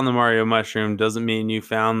think you found the Mario mushroom doesn't mean you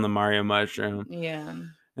found the Mario mushroom. Yeah.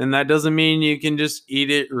 And that doesn't mean you can just eat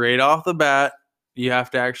it right off the bat. You have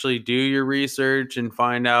to actually do your research and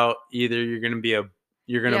find out either you're going to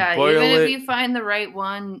boil even it. if you find the right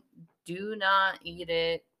one, do not eat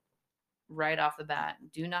it right off the bat.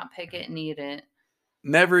 Do not pick it and eat it.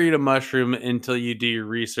 Never eat a mushroom until you do your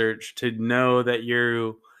research to know that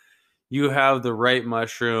you have the right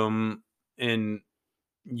mushroom and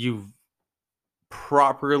you've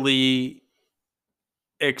properly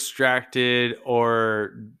extracted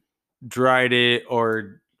or dried it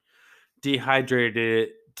or dehydrated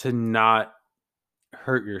it to not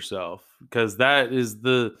hurt yourself, because that is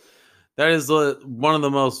one of the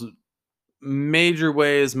most major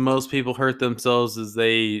ways most people hurt themselves is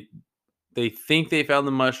they think they found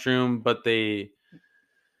the mushroom, but they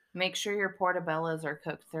Make sure your portobellos are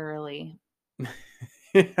cooked thoroughly.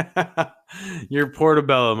 your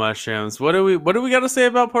portobello mushrooms. What do we got to say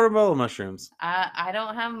about portobello mushrooms? I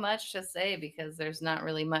don't have much to say because there's not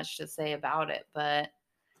really much to say about it, but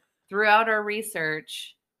throughout our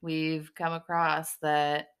research, we've come across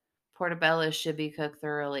that portobellos should be cooked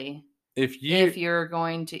thoroughly If if you're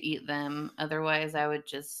going to eat them. Otherwise, I would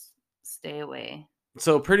just stay away.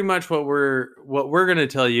 So pretty much what we're going to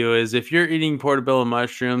tell you is if you're eating portobello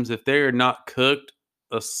mushrooms, if they are not cooked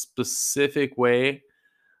a specific way,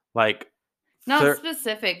 like Not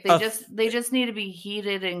specific. a They just need to be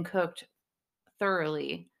heated and cooked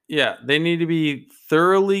thoroughly. yeah, they need to be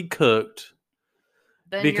thoroughly cooked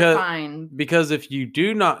Then you're fine. because if you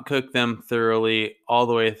do not cook them thoroughly all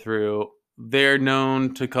the way through, they're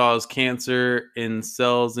known to cause cancer in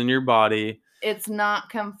cells in your body. It's not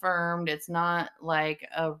confirmed. It's not like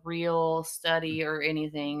a real study or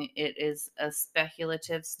anything. It is a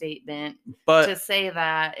speculative statement to But say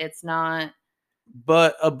that it's not.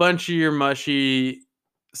 but a bunch of your mushy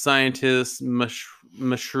scientists,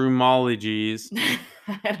 mushroomologies,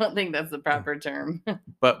 I don't think that's the proper term.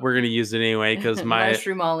 but we're going to use it anyway because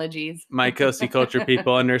Mushroomologies. my coastal culture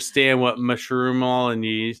people understand what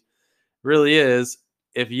mushroomology really is.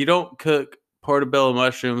 If you don't cook portobello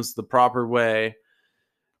mushrooms the proper way,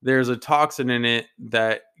 there's a toxin in it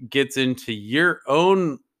that gets into your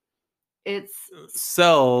own It's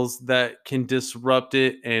cells that can disrupt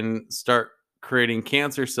it and start creating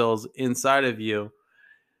cancer cells inside of you.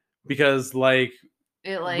 Because it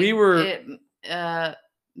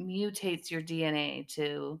mutates your DNA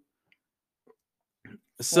to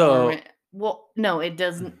so well, no, it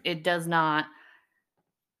doesn't. It does not.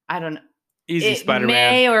 I don't know. Easy, Spider-Man.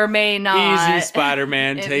 May or may not. Easy,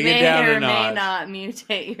 Spider-Man. Take it down a notch. May not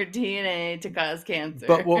mutate your DNA to cause cancer.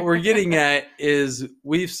 But what we're getting at is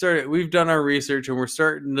we've done our research and we're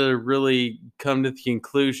starting to really come to the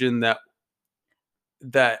conclusion that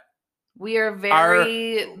we are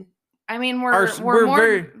very. We're more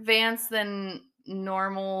very advanced than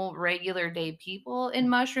normal regular day people in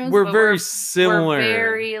mushrooms. We're very similar. We're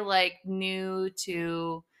very new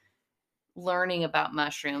to learning about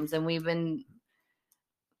mushrooms, and we've been,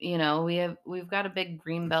 we've got a big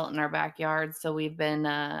green belt in our backyard, so we've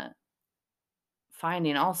been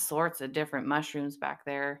finding all sorts of different mushrooms back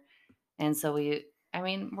there, and so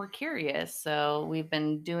we're curious, so we've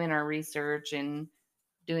been doing our research and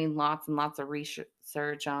doing lots and lots of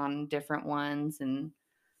research on different ones and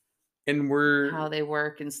how they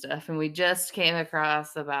work and stuff, and we just came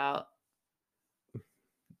across about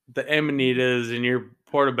the amanitas and your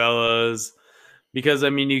portobellos, because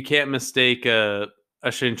you can't mistake a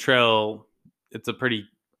chanterelle. It's a pretty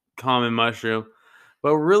common mushroom,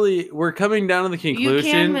 but really we're coming down to the conclusion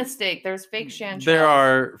you can mistake. There's fake chanterelles. There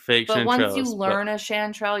are fake but chanterelles. Once you learn a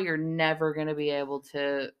chanterelle, you're never going to be able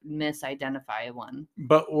to misidentify one.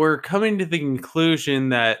 But we're coming to the conclusion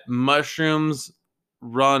that mushrooms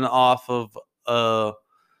run off of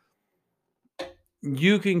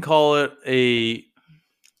you can call it a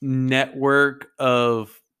network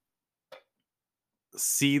of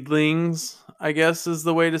seedlings, I guess is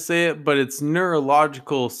the way to say it, but it's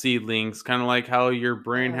neurological seedlings, kind of like how your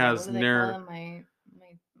brain has I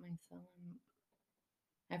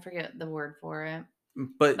forget the word for it,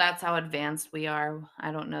 but that's how advanced we are.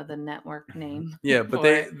 I don't know the network name. Yeah, but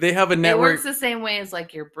they have a network. It works the same way as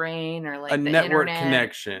your brain or a the network internet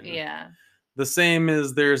connection. Yeah, the same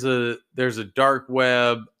as there's a dark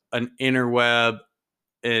web, an interweb,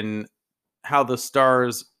 and how the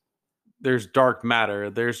stars, there's dark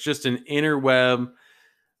matter. There's just an interweb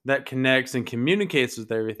that connects and communicates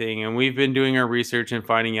with everything. And we've been doing our research and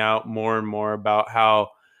finding out more and more about how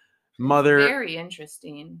very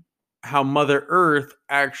interesting. How Mother Earth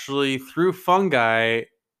actually, through fungi,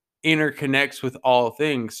 interconnects with all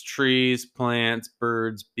things: trees, plants,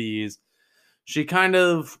 birds, bees. She kind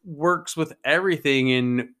of works with everything,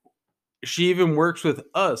 and she even works with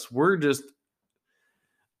us.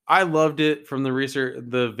 I loved it from the research,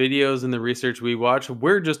 the videos and the research we watch.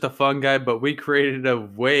 We're just a fungi, but we created a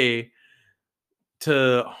way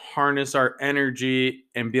to harness our energy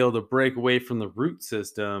and be able to break away from the root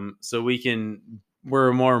system so we're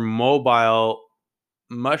a more mobile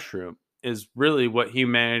mushroom. Is really what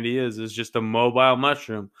humanity is just a mobile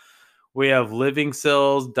mushroom. We have living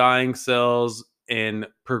cells, dying cells, and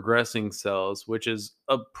progressing cells, which is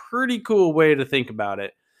a pretty cool way to think about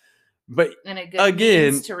it. But and a good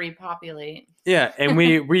means to repopulate. Yeah, and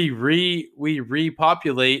we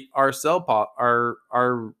repopulate our cell our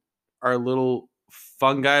little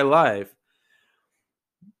fungi life,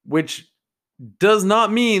 which does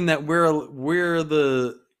not mean that we're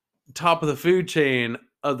the top of the food chain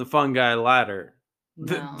of the fungi ladder.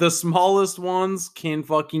 No. The smallest ones can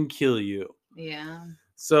fucking kill you. Yeah.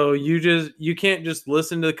 So you can't just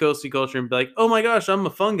listen to the coastal culture and be like, oh my gosh, I'm a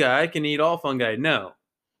fungi, I can eat all fungi. No.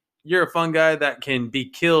 You're a fungi that can be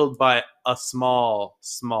killed by a small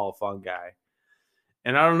fungi.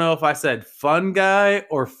 And I don't know if I said fungi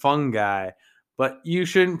or fungi, but you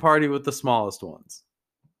shouldn't party with the smallest ones.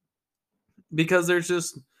 because there's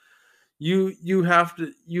just you have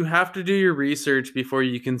to do your research before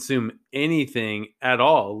you consume anything at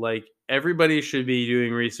all. Like everybody should be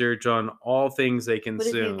doing research on all things they But if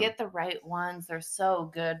consume. you get the right ones, they're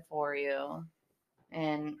so good for you.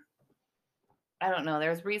 And I don't know,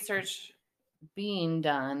 there's research being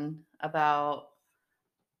done about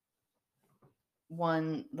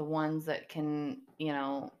the ones that can,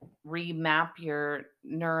 remap your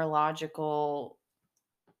neurological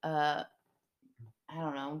I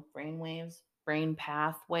don't know, brain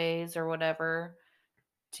pathways or whatever,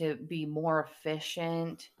 to be more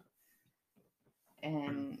efficient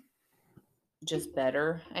and just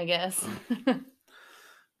better, I guess.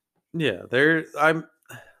 Yeah,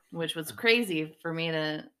 Which was crazy for me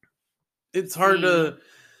to it's hard to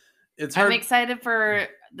it's hard. I'm excited for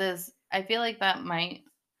this. I feel like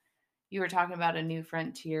you were talking about a new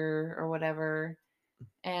frontier or whatever.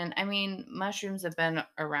 And I mean, mushrooms have been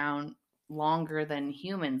around longer than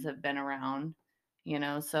humans have been around,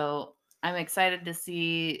 so I'm excited to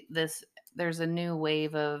see this. There's a new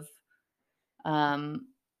wave of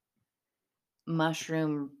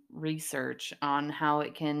mushroom research on how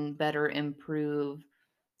it can better improve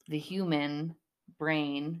the human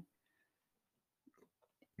brain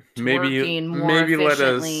to working more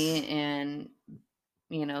efficiently and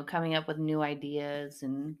coming up with new ideas,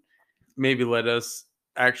 and maybe let us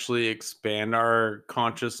actually expand our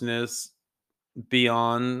consciousness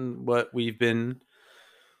beyond what we've been.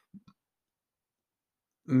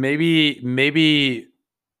 Maybe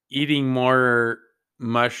eating more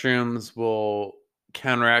mushrooms will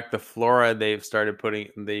counteract the fluoride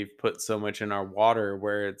they've put so much in our water,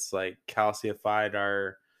 where it's like calcified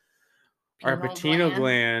our pineal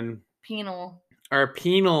gland. Our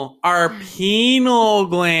pineal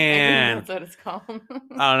gland. I think that's what it's called.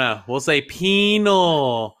 I don't know. We'll say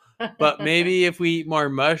penal. But maybe if we eat more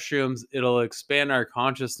mushrooms, it'll expand our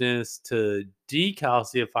consciousnness to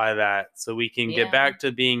decalcify that, so we can get back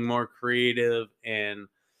to being more creative and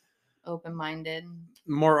open-minded.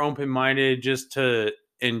 More open-minded, just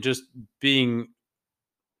being.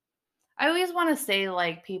 I always want to say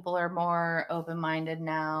like people are more open-minded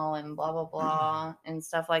now and blah blah blah and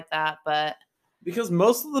stuff like that, but because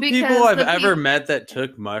most of the people I've ever met that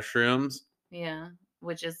took mushrooms,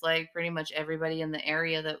 which is like pretty much everybody in the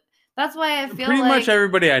area, that's why I feel pretty much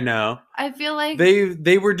everybody I know. I feel like they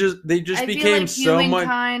just became so much.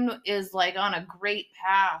 Humankind is like on a great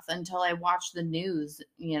path until I watch the news,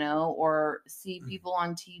 or see people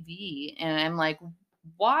on TV, and I'm like,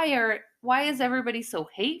 why is everybody so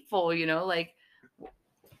hateful? Like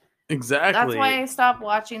exactly. That's why I stopped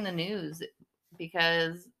watching the news,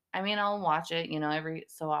 because I'll watch it, every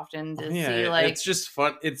so often to see like it's just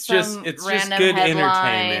fun. It's just good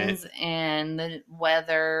entertainment and the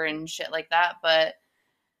weather and shit like that. But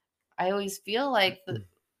I always feel like the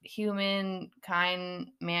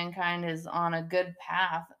mankind is on a good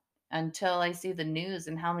path until I see the news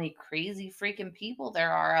and how many crazy freaking people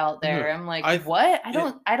there are out there. I'm like, what? I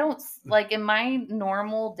don't like in my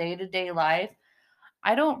normal day-to-day life,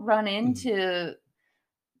 I don't run into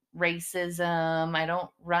racism. I don't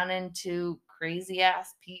run into crazy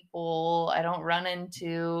ass people. I don't run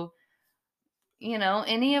into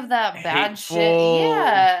any of that bad shit.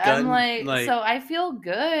 Yeah, I'm like, so I feel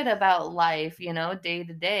good about life, day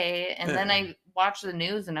to day, and then I watch the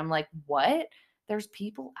news and I'm like, what? There's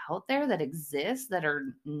people out there that exist that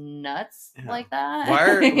are nuts like that.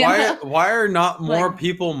 Why are not more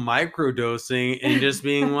people microdosing and just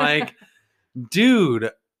being like, dude,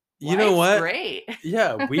 you know what? Great.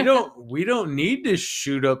 Yeah, we don't need to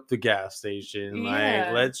shoot up the gas station.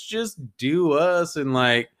 Like, let's just do us, and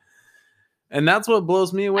that's what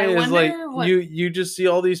blows me away is like you just see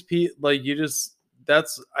all these people, like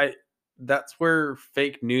that's where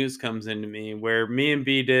fake news comes into me, where me and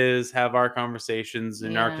B-Diz have our conversations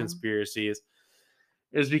and our conspiracies,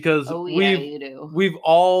 is because we've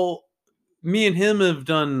all, me and him have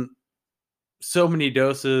done so many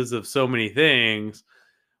doses of so many things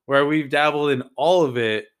where we've dabbled in all of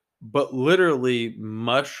it, but literally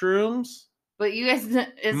mushrooms. But you guys,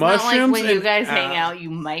 it's not like when you guys hang out,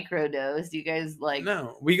 you microdose. You guys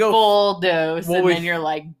we go full dose, and then you're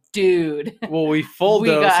like, dude. Well, we full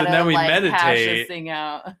dose and then we meditate. Hash this thing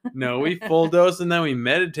out. No, we full dose and then we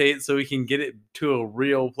meditate so we can get it to a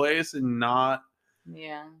real place and not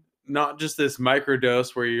just this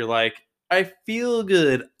microdose where you're like, I feel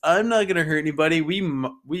good, I'm not gonna hurt anybody.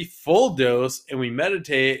 We full dose and we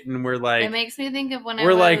meditate and we're like, it makes me think of when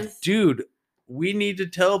we're like, dude, we need to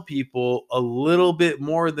tell people a little bit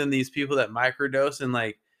more than these people that microdose, and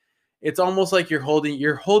like it's almost like you're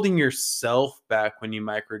holding yourself back when you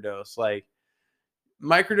microdose. Like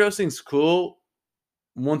microdosing's cool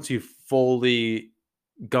once you've fully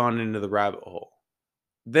gone into the rabbit hole.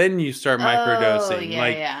 Then you start Oh, microdosing. yeah,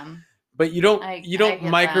 Like, yeah. but you don't I get that.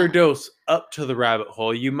 microdose up to the rabbit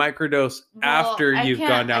hole. You microdose after I you've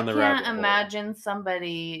gone down the rabbit can't hole. imagine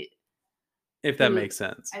somebody If that who- makes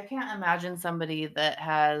sense. I can't imagine somebody that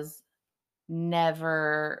has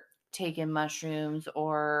never taken mushrooms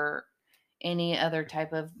or any other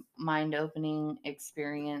type of mind-opening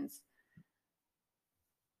experience.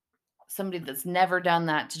 Somebody that's never done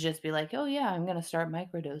that to just be like, oh yeah, I'm going to start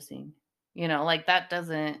microdosing. You know, like that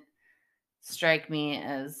doesn't strike me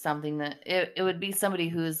as something that it would be somebody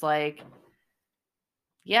who's like,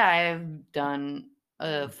 yeah, I've done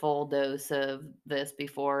a full dose of this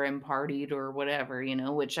before and partied or whatever, you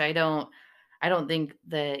know, which I don't think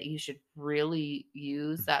that you should really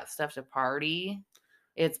use that stuff to party.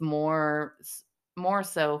 It's more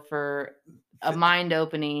so for a mind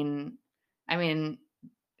opening. I mean,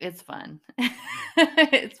 it's fun.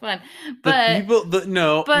 It's fun. But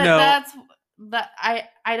no. that's that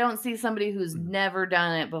I don't see somebody who's never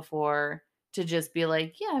done it before to just be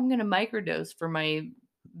like, yeah, I'm gonna microdose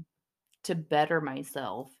to better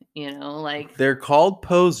myself, you know, like They're called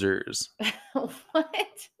posers. what?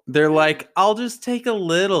 They're like, I'll just take a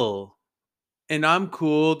little and I'm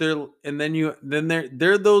cool. They're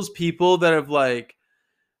those people that have like,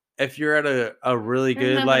 if you're at a really There's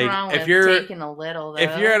good, nothing like wrong if with you're taking a little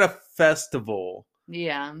if you're at though. a festival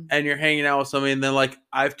Yeah. and you're hanging out with somebody and they're like,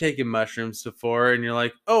 I've taken mushrooms before, and you're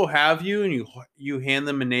like, oh, have you? And you hand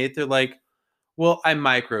them an eighth, they're like, well, I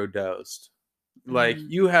microdosed. Like,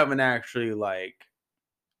 you haven't actually like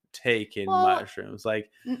taken Well, mushrooms. Like,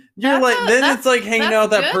 you're like, then it's like hanging out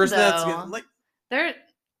with that person that's like,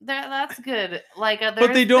 that's good. Like,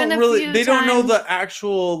 but they don't really, they don't know times the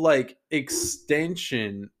actual like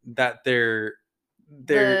extension that they're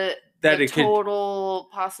the that it could, total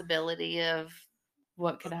possibility of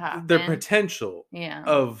what could happen. their potential Yeah.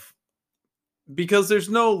 of, because there's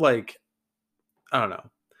no like, I don't know,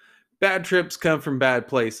 bad trips come from bad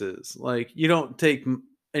places. Like, you don't take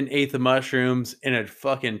an eighth of mushrooms in a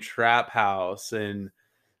fucking trap house and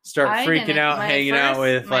start freaking out, hanging out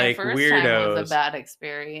with like weirdos. Time was a bad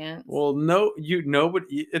experience. Well, no, but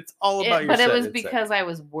it's all about your. But it was because I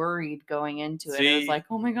was worried going into it. I was like,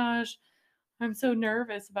 oh my gosh, I'm so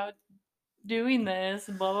nervous about doing this,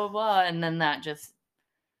 blah blah blah, and then that just.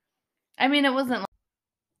 I mean, it wasn't.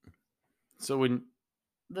 So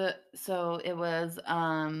it was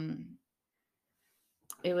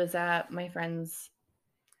at my friend's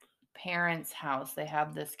parents' house. They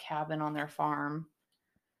have this cabin on their farm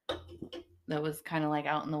that was kind of like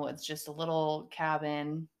out in the woods, just a little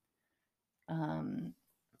cabin. And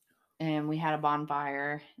we had a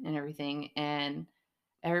bonfire and everything, and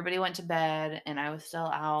everybody went to bed, and I was still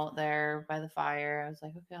out there by the fire. I was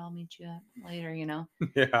like, okay, I'll meet you later, you know?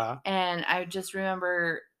 Yeah. And I just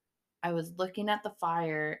remember I was looking at the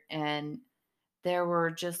fire, and there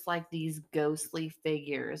were just like these ghostly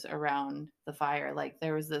figures around the fire. Like,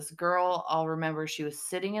 there was this girl, I'll remember she was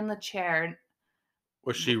sitting in the chair.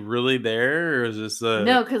 Was she really there, or is this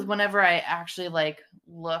No, because whenever I actually like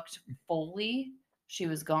looked fully, she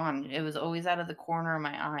was gone. It was always out of the corner of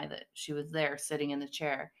my eye that she was there sitting in the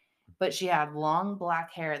chair. But she had long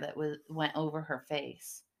black hair that went over her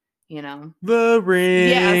face, you know? The Ring.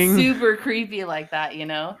 Yeah, super creepy like that, you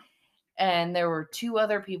know? And there were two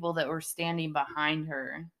other people that were standing behind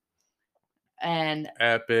her. And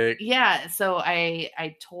epic. Yeah, so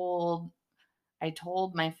I told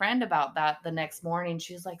my friend about that the next morning.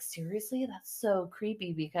 She was like, seriously? That's so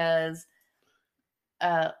creepy, because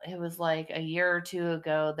it was like a year or two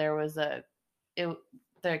ago, there was the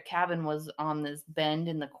cabin was on this bend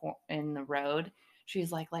in the road.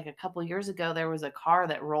 She's like a couple years ago, there was a car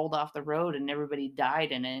that rolled off the road and everybody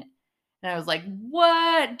died in it. And I was like,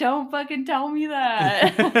 what? Don't fucking tell me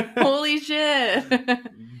that. Holy shit.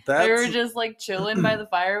 They were just like chilling by the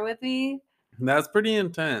fire with me. That's pretty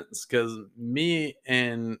intense, because me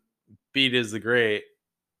and Beat is the Great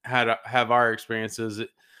have our experiences,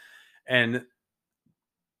 and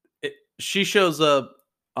she shows up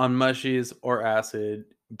on mushies or acid.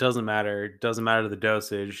 Doesn't matter the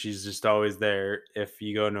dosage. She's just always there if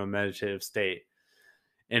you go into a meditative state.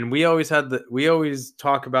 And we always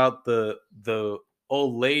talk about the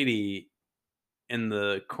old lady in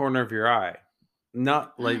the corner of your eye.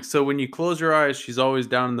 Not like, so when you close your eyes, she's always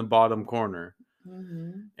down in the bottom corner.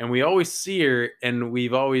 Mm-hmm. And we always see her, and we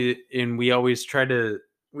always try to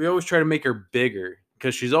make her bigger,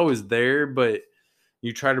 because she's always there, but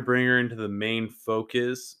you try to bring her into the main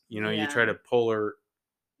focus. You know, you try to pull her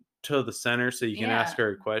to the center so you can ask her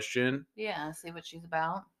a question. Yeah, see what she's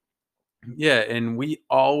about. Yeah, and we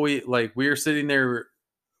always like we were sitting there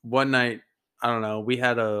one night, I don't know, we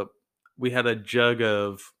had a jug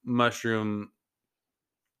of mushroom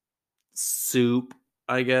soup,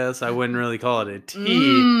 I guess. I wouldn't really call it a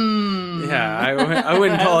tea. Yeah, I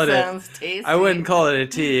wouldn't call That it a sounds I wouldn't tasty. call it a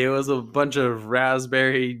tea. It was a bunch of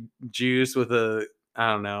raspberry juice with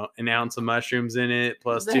I don't know, an ounce of mushrooms in it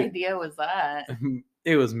plus Whose two. idea was that?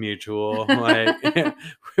 It was mutual. Like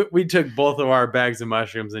we took both of our bags of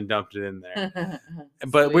mushrooms and dumped it in there.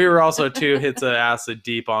 But we Sweet. were also 2 hits of acid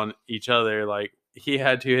deep on each other. Like he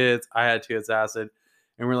had 2 hits, I had 2 hits acid.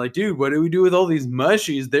 And we're like, dude, what do we do with all these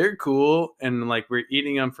mushies? They're cool. And like we're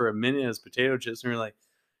eating them for a minute as potato chips. And we're like,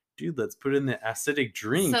 dude, let's put in the acidic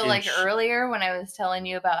drink. So And like earlier when I was telling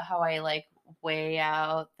you about how I like weigh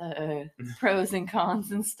out the pros and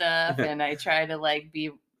cons and stuff, and I try to like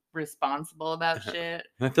be responsible about shit.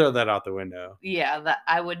 I throw that out the window. Yeah, that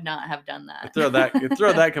I would not have done that. Throw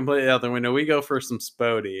that completely out the window. We go for some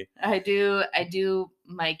Spody. I do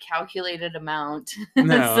my calculated amount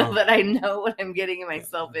No. so that I know what I'm getting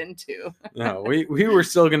myself into. No, we were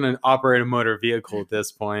still gonna operate a motor vehicle at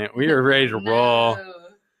this point. We were ready to roll. No.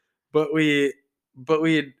 But we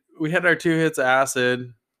had our 2 hits of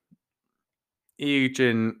acid each,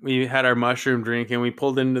 and we had our mushroom drink, and we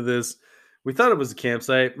pulled into this. We thought it was a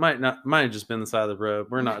campsite. Might have just been the side of the road.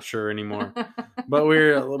 We're not sure anymore. But we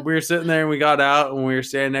were sitting there, and we got out, and we were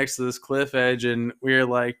standing next to this cliff edge, and we were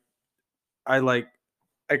like, I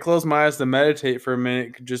closed my eyes to meditate for a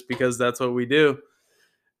minute just because that's what we do.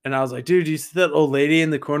 And I was like, dude, do you see that old lady in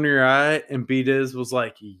the corner of your eye? And B-Diz was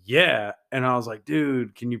like, yeah. And I was like,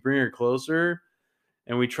 dude, can you bring her closer?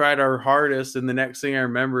 And we tried our hardest. And the next thing I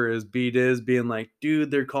remember is B-Diz being like, dude,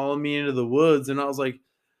 they're calling me into the woods. And I was like,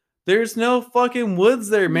 there's no fucking woods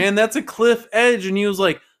there, man. That's a cliff edge. And he was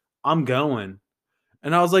like, I'm going.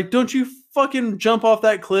 And I was like, don't you fucking jump off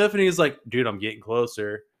that cliff. And he's like, dude, I'm getting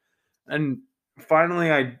closer. And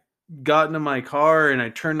finally I got into my car and I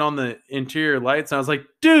turned on the interior lights and I was like,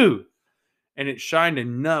 dude. And it shined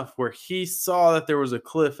enough where he saw that there was a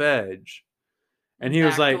cliff edge. And he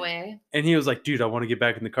was like, dude, I want to get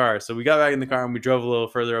back in the car. So we got back in the car and we drove a little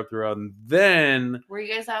further up the road. And then, were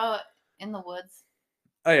you guys out in the woods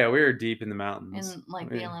oh yeah, we were deep in the mountains. in like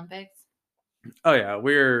the Olympics? Oh yeah,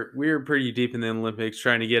 we were pretty deep in the Olympics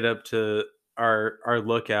trying to get up to our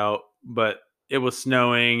lookout, but it was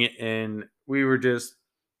snowing and we were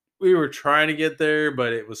trying to get there,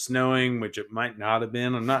 but it was snowing, which it might not have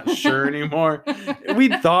been. I'm not sure anymore. We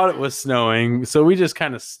thought it was snowing, so we just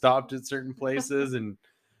kind of stopped at certain places and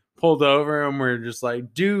pulled over, and we're just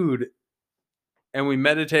like, dude. And we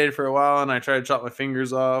meditated for a while, and I tried to chop my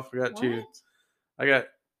fingers off. I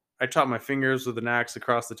chopped my fingers with an axe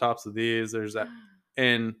across the tops of these. There's that,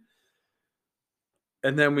 and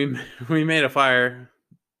then we made a fire.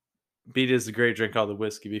 B-Diz a great drink all the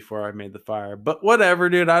whiskey before I made the fire, but whatever,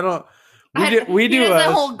 dude. We do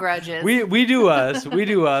us. Hold grudges. We do us. We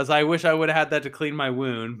do us. I wish I would have had that to clean my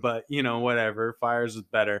wound, but whatever. Fires is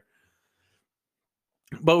better.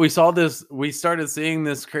 But we started seeing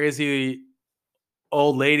this crazy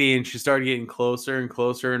old lady, and she started getting closer and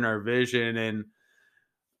closer in our vision. And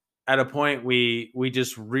at a point, we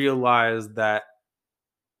just realized that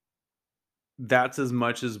that's as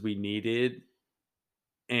much as we needed.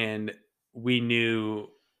 And we knew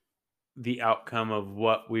the outcome of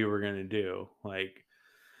what we were going to do. Like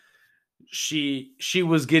she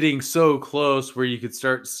was getting so close where you could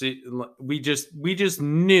start see. We just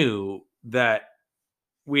knew that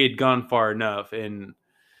we had gone far enough, and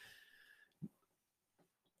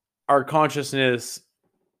our consciousness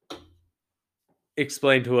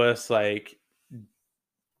explained to us, like,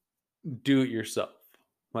 do it yourself.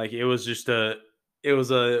 Like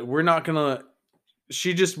we're not gonna.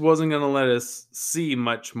 She just wasn't gonna let us see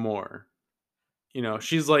much more.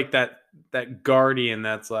 She's like that guardian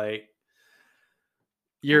that's like,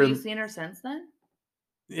 have you seen her since then?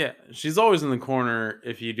 Yeah, she's always in the corner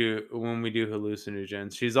when we do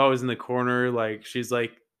hallucinogens. She's always in the corner, like she's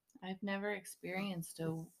like, I've never experienced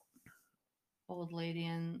a old lady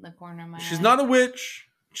in the corner of my she's eye. not a witch.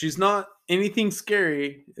 She's not anything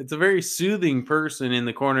scary. It's a very soothing person in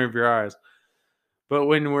the corner of your eyes. But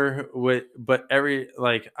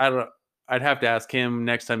I'd have to ask him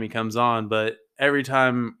next time he comes on, but every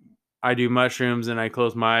time I do mushrooms and I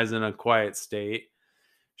close my eyes in a quiet state,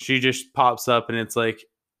 she just pops up and it's like,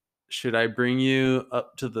 should I bring you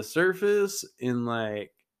up to the surface and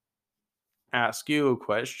like ask you a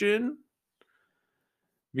question?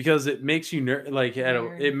 Because it makes you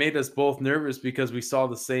it made us both nervous because we saw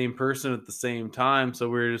the same person at the same time. So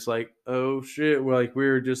we were just like, oh shit. We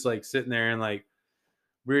were just like sitting there and like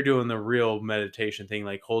we were doing the real meditation thing,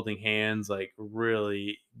 like holding hands, like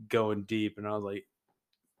really going deep. And I was like,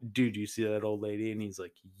 dude, you see that old lady? And he's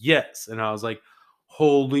like, yes. And I was like,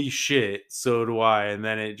 holy shit, so do I. And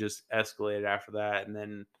then it just escalated after that. And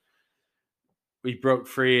then we broke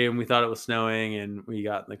free and we thought it was snowing and we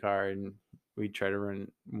got in the car and we tried to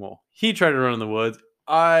run. Well, he tried to run in the woods.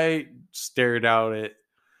 I stared out at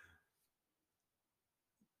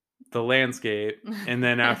the landscape. And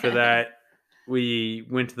then after that, we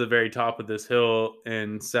went to the very top of this hill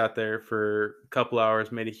and sat there for a couple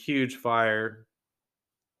hours, made a huge fire.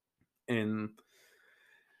 And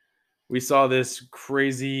we saw this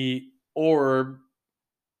crazy orb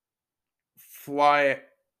fly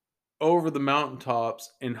over the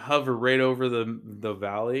mountaintops and hover right over the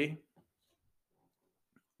valley.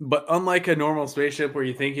 But unlike a normal spaceship where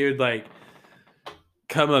you think it would like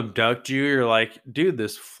come abduct you, you're like, dude,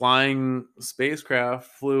 this flying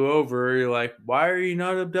spacecraft flew over. You're like, why are you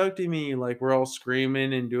not abducting me? Like, we're all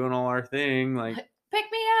screaming and doing all our thing. Like, pick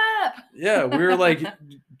me up. yeah, we were like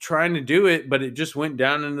trying to do it, but it just went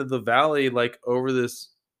down into the valley, like over this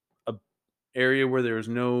area where there was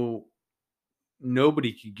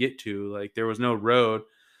nobody could get to. Like, there was no road,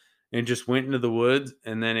 and just went into the woods.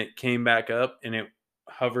 And then it came back up and it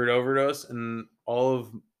hovered over to us, and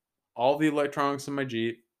all the electronics in my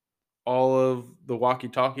Jeep, all of the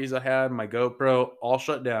walkie-talkies I had, my GoPro, all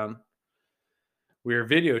shut down. We were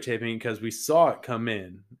videotaping because we saw it come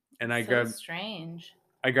in, and I grabbed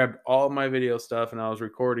all of my video stuff and I was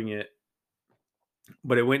recording it.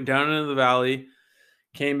 But it went down into the valley,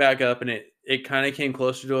 came back up, and it kind of came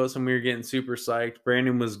closer to us, and we were getting super psyched.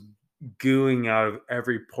 Brandon was gooing out of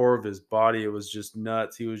every pore of his body. It was just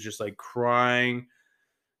nuts. He was just like crying,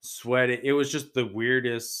 sweating. It was just the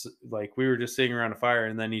weirdest. Like, we were just sitting around a fire,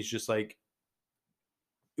 and then he's just like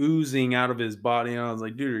oozing out of his body. And I was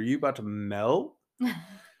like, dude, are you about to melt?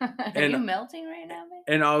 Are you melting right now, babe?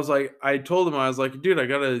 And I was like, I told him, I was like, dude, I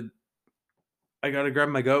gotta grab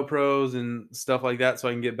my GoPros and stuff like that so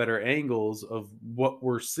I can get better angles of what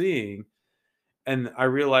we're seeing. And I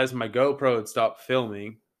realized my GoPro had stopped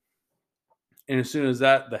filming. And as soon as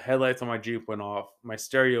that, the headlights on my Jeep went off, my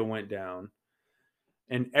stereo went down,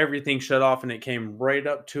 and everything shut off, and it came right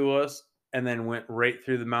up to us and then went right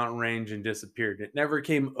through the mountain range and disappeared. It never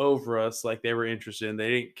came over us like they were interested in. They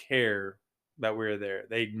didn't care that we were there.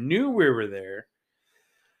 They knew we were there.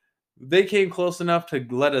 They came close enough to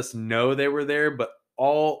let us know they were there, but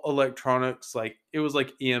all electronics, like, it was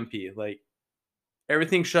like EMP. Like,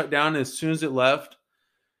 everything shut down. As soon as it left,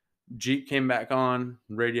 Jeep came back on,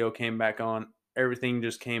 radio came back on, everything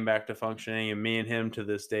just came back to functioning. And me and him to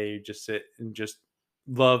this day just sit and just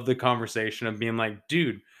love the conversation of being like,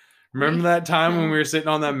 dude, remember that time when we were sitting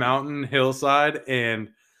on that mountain hillside and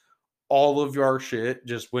all of our shit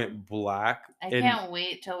just went black? I can't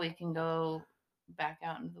wait till we can go back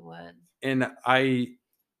out into the woods. And I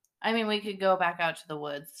mean, we could go back out to the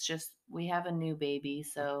woods. It's just we have a new baby,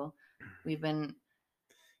 so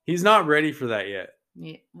he's not ready for that yet.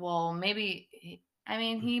 Yeah, well, maybe. I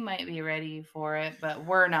mean, he might be ready for it, but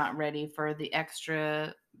we're not ready for the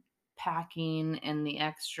extra packing and the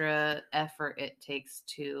extra effort it takes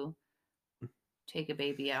to take a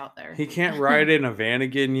baby out there. He can't ride in a van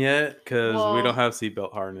again yet because we don't have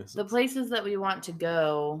seatbelt harnesses. The places that we want to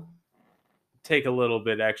go take a little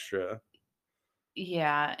bit extra.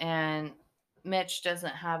 Yeah, and Mitch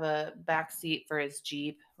doesn't have a back seat for his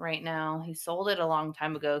Jeep right now. He sold it a long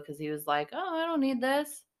time ago because he was like, oh, I don't need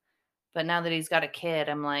this. But now that he's got a kid,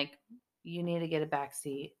 I'm like, you need to get a back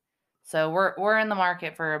seat. So we're in the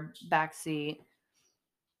market for a back seat.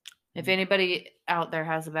 If anybody out there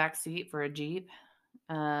has a back seat for a Jeep,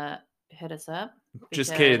 hit us up.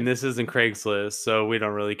 Just kidding. This isn't Craigslist, so we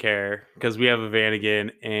don't really care because we have a van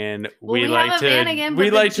again, and we like to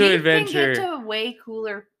adventure. Can get to way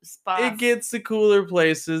cooler spots. It gets to cooler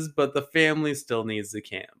places, but the family still needs to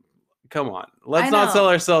camp. Come on, let's not sell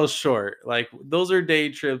ourselves short. Like, those are day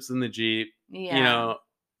trips in the Jeep. Yeah, you know,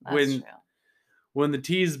 when the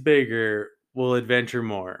T's bigger, we'll adventure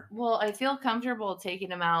more. Well, I feel comfortable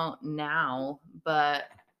taking him out now, but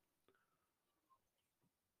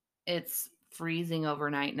it's freezing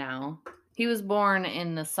overnight now. He was born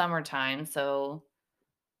in the summertime, so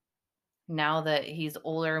now that he's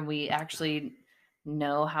older, we actually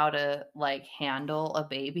know how to like handle a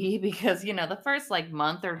baby, because the first like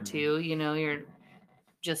month or two, you're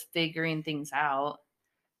just figuring things out.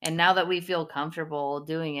 And now that we feel comfortable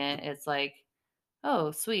doing it, it's like,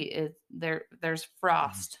 oh, sweet. There's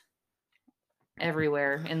frost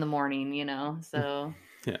everywhere in the morning, so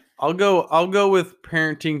yeah, I'll go with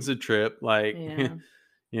parenting's a trip. Like,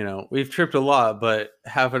 we've tripped a lot, but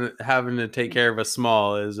having to take care of a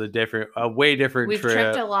small is a way different We've trip.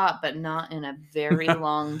 tripped a lot, but not in a very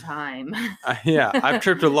long time. Yeah, I've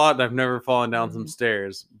tripped a lot and I've never fallen down some Mhm.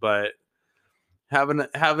 stairs, but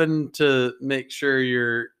having to make sure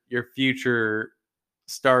your future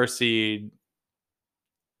star seed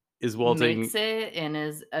is well taken. Makes it and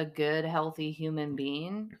is a good, healthy human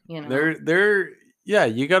being, They're yeah,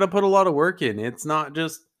 you got to put a lot of work in. It's not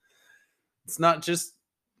just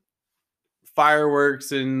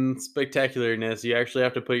fireworks and spectacularness. You actually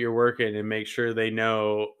have to put your work in and make sure they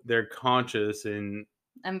know they're conscious. And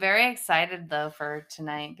I'm very excited though for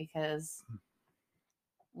tonight because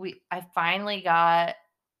I finally got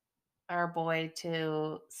our boy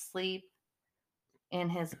to sleep in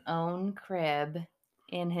his own crib,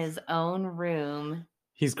 in his own room.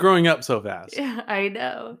 he's growing up so fast. Yeah, I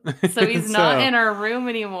know. So he's not in our room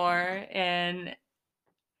anymore, and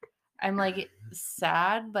I'm like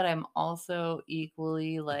sad, but I'm also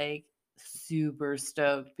equally like super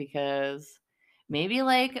stoked because maybe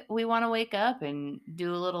like we want to wake up and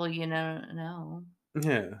do a little, no.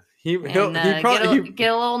 Yeah, he And probably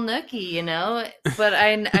get a little nookie, but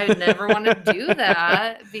I never want to do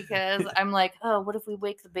that because I'm like, oh, what if we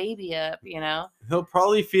wake the baby up, he'll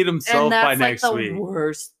probably feed himself And by that's like next the week.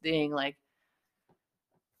 worst thing. Like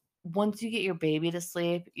once you get your baby to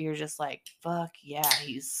sleep, you're just like, fuck yeah,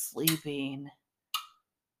 he's sleeping.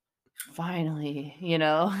 Finally,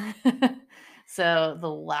 So the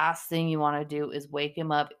last thing you want to do is wake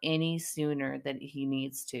him up any sooner than he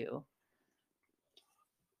needs to.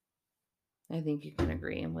 I think you can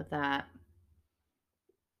agree with that.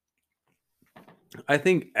 I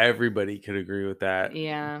think everybody could agree with that.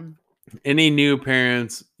 Yeah. Any new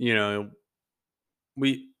parents, If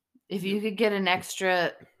you could get an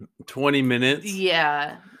extra 20 minutes.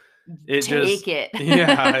 Yeah. It take it.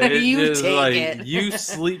 Yeah, You just take like it. you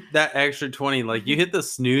sleep that extra 20. Like you hit the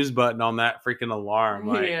snooze button on that freaking alarm.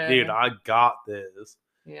 Like, Yeah. dude, I got this.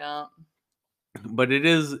 Yeah. But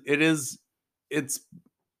it's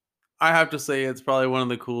I have to say it's probably one of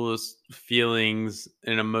the coolest feelings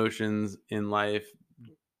and emotions in life,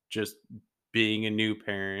 just being a new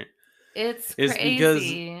parent. It's Is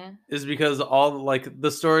crazy. because all like the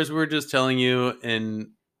stories we were just telling you and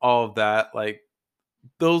all of that, like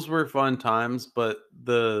those were fun times, but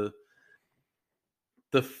the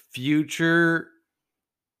future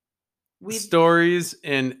stories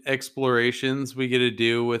and explorations we get to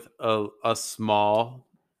do with a small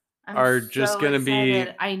are just going to be.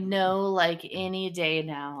 I know like any day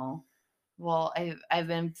now. Well, I've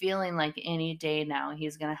been feeling like any day now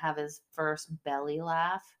he's going to have his first belly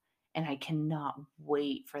laugh and I cannot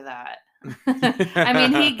wait for that. I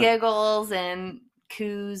mean, he giggles and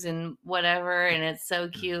coos and whatever and it's so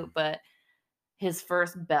cute, but his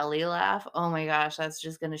first belly laugh, oh my gosh, that's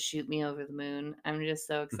just going to shoot me over the moon. I'm just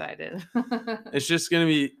so excited. It's just going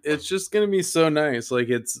to be so nice. Like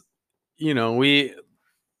it's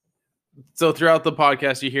so throughout the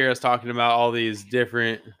podcast you hear us talking about all these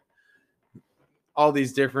different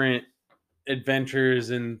adventures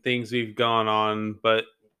and things we've gone on, but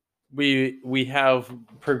we have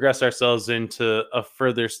progressed ourselves into a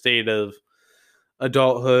further state of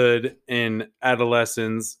adulthood and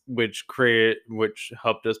adolescence, which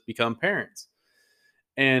helped us become parents.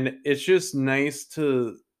 And it's just nice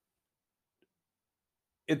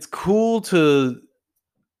it's cool to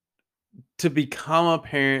become a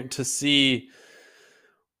parent,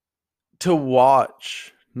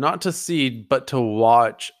 not to see, but to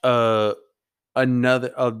watch a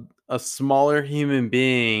smaller human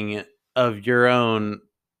being of your own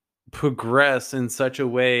progress in such a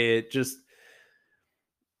way.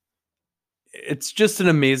 It's just an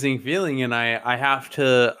amazing feeling, and I have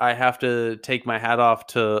to take my hat off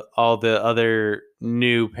to all the other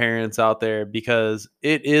new parents out there, because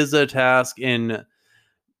it is a task, and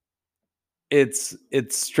it's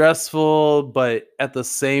stressful, but at the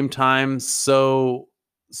same time so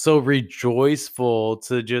rejoiceful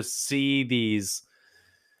to just see these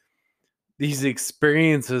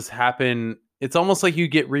experiences happen. It's almost like you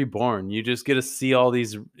get reborn. You just get to see all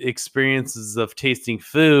these experiences of tasting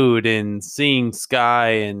food and seeing sky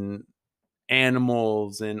and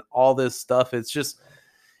animals and all this stuff. It's just,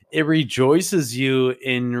 it rejoices you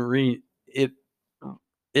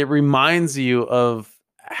it reminds you of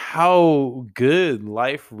how good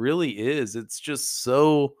life really is. It's just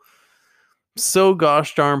so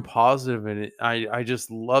gosh darn positive, and I just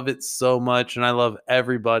love it so much, and I love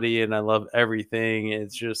everybody, and I love everything.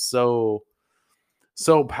 It's just so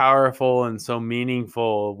powerful and so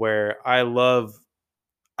meaningful, where I love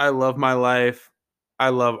my life. I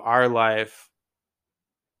love our life.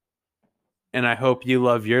 and I hope you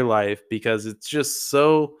love your life, because it's just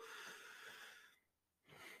so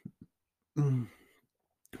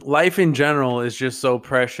life in general is just so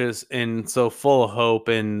precious and so full of hope,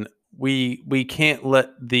 and we can't let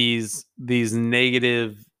these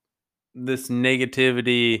negative this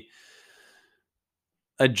negativity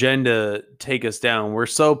agenda take us down. We're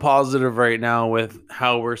so positive right now with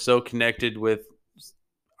how we're so connected with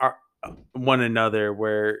our one another,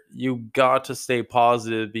 where you got to stay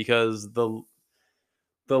positive, because the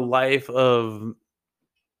life of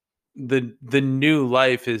the new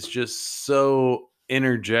life is just so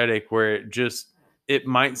energetic, where it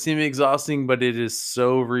might seem exhausting, but it is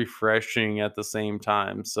so refreshing at the same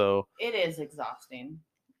time. So It is exhausting.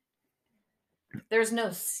 There's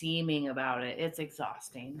no seeming about it. It's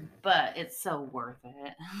exhausting, but it's so worth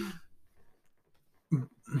it.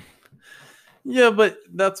 yeah, but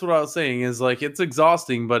that's what I was saying, is like it's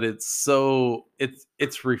exhausting, but it's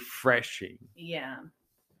refreshing. Yeah,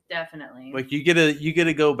 definitely. Like you get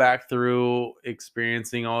to go back through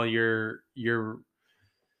experiencing all your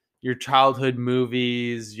childhood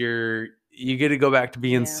movies, you get to go back to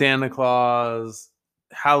being Yeah. Santa Claus,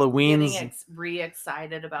 Getting Halloween's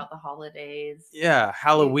re-excited about the holidays. yeah,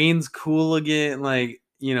 Halloween's cool again. Like,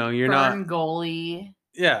 you're not Fern Gully.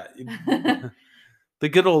 yeah. The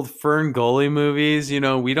good old Fern Gully movies,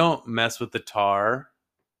 we don't mess with the tar.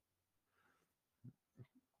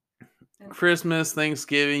 Christmas,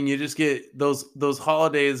 Thanksgiving, you just get those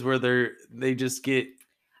holidays where they just get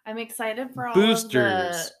I'm excited for all of the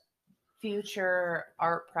boosters. future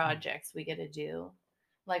art projects we get to do.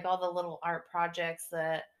 Like all the little art projects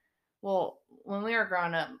that, well, when we were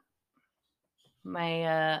growing up,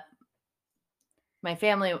 my my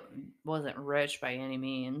family wasn't rich by any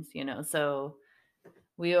means, so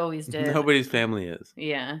we always did. Nobody's family is.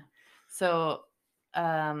 Yeah. So,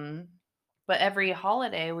 but every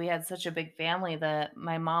holiday we had such a big family that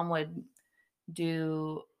my mom would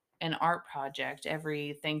do an art project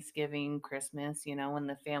every Thanksgiving, Christmas, when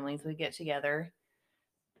the families would get together.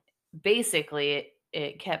 Basically,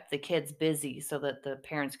 it kept the kids busy so that the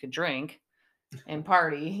parents could drink and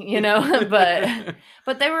party,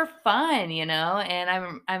 but they were fun,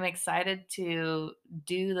 and I'm excited to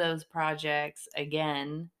do those projects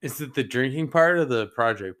again. Is it the drinking part or the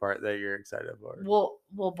project part that you're excited for? Well,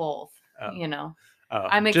 both. Oh.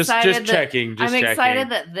 I'm Just excited. checking. I'm excited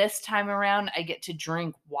that this time around I get to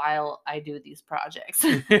drink while I do these projects.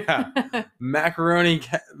 Yeah, macaroni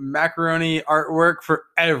artwork for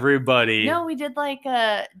everybody. No, we did like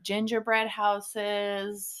gingerbread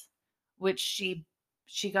houses, which she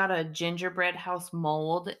got a gingerbread house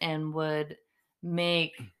mold and would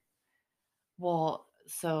make. Well,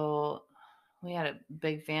 so we had a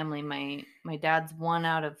big family. My dad's 1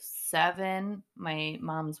 out of 7. My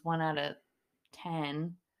mom's 1 out of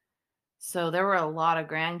 10. So there were a lot of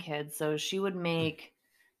grandkids. So she would make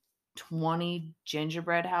 20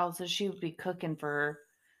 gingerbread houses. She would be cooking for,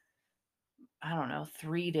 I don't know,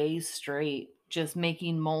 3 days straight, just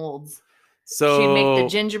making molds. So she'd make the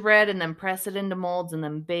gingerbread and then press it into molds and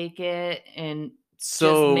then bake it and just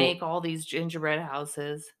make all these gingerbread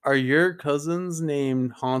houses. Are your cousins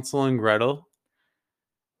named Hansel and Gretel?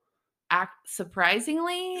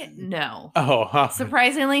 Surprisingly, no. Oh,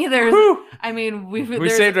 surprisingly, there's. Whew. I mean, we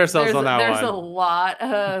saved ourselves on that one. There's a lot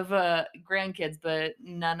of grandkids, but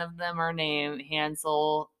none of them are named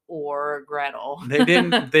Hansel or Gretel. They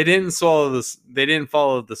didn't swallow this. They didn't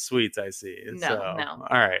follow the sweets. I see. No.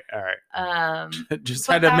 All right. Just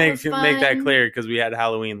had to make that clear because we had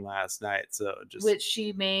Halloween last night. So which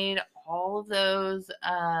she made all of those.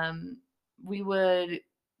 We would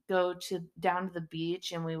go down to the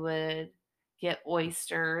beach and we would get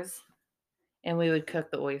oysters and we would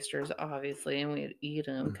cook the oysters, obviously, and we'd eat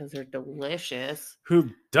them because they're delicious. Who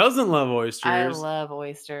doesn't love oysters? I love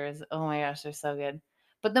oysters. Oh my gosh, they're so good.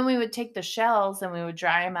 But then we would take the shells and we would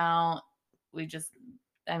dry them out.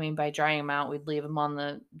 By drying them out, we'd leave them on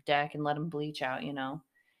the deck and let them bleach out,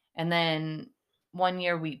 And then one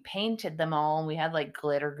year we painted them all and we had like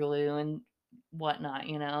glitter glue and whatnot,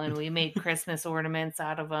 and we made Christmas ornaments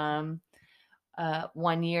out of them.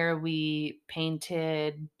 One year we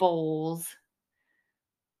painted bowls,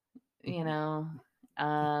 See, and I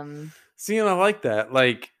like that.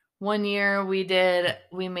 Like one year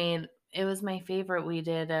it was my favorite. We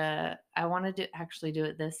did I wanted to actually do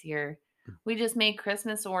it this year. We just made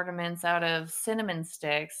Christmas ornaments out of cinnamon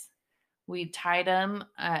sticks. We tied them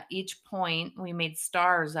at each point. We made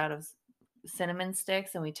stars out of cinnamon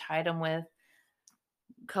sticks and we tied them with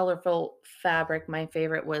colorful fabric. My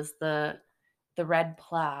favorite was the red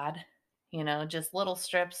plaid, just little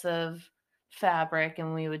strips of fabric,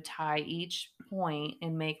 and we would tie each point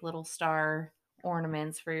and make little star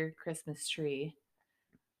ornaments for your Christmas tree.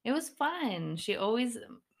 It was fun. She always,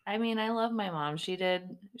 I mean, I love my mom. She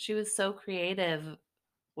was so creative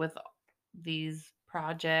with these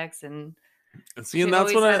projects, and See, she and that's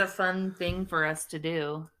always what had I a fun thing for us to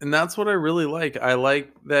do. and that's what I really like. I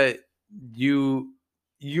like that you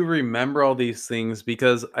you remember all these things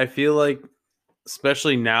because I feel like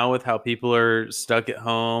especially now with how people are stuck at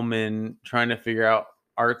home and trying to figure out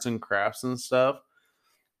arts and crafts and stuff,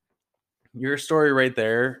 your story right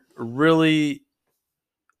there really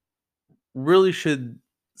should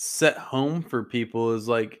set home for people is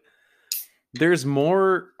like there's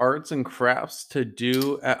more arts and crafts to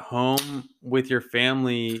do at home with your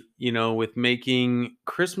family, with making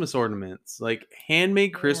Christmas ornaments, like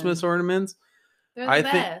handmade Yeah. Christmas ornaments. They're the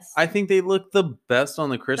best. I think they look the best on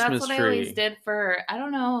the That's Christmas what I always tree. did for, I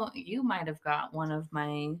don't know, you might have got one of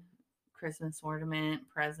my Christmas ornament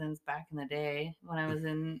presents back in the day when I was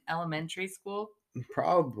in elementary school.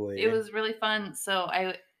 Probably. It was really fun. So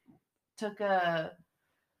I took a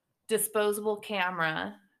disposable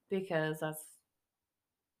camera because that's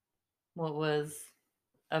what was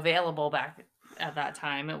available back at that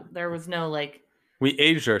time. There was no like, We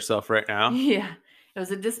aged ourselves right now. yeah, it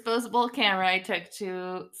was a disposable camera I took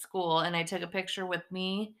to school, and I took a picture with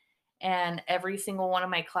me and every single one of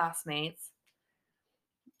my classmates.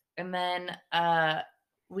 And then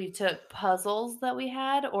we took puzzles that we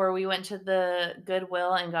had, or we went to the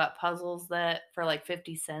Goodwill and got puzzles that for like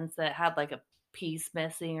 50 cents that had like a piece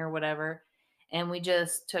missing or whatever. And we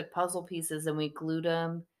just took puzzle pieces and we glued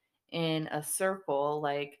them in a circle.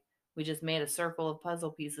 Like we just made a circle of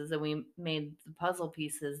puzzle pieces, and we made the puzzle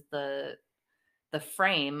pieces the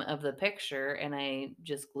frame of the picture, and I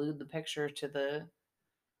just glued the picture to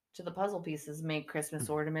the puzzle pieces, made Christmas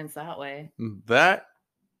ornaments that way. That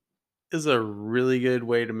is a really good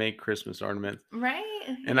way to make Christmas ornaments. Right?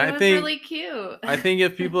 And It I was think really cute. I think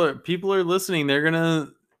if people are listening, they're gonna,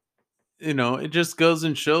 it just goes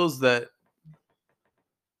and shows that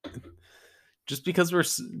just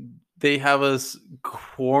because they have us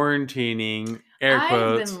quarantining air I've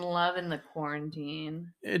quotes, been loving the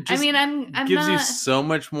quarantine. it I just mean, I'm gives you not. so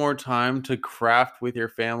much more time to craft with your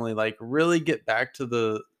family, like really get back to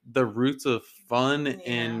the roots of fun Yeah.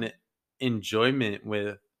 and enjoyment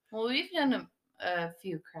with. Well, we've done a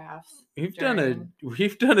few crafts. We've during-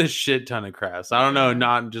 done a shit ton of crafts. I don't know, Yeah.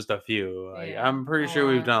 not just a few. Like, Yeah, I'm pretty a sure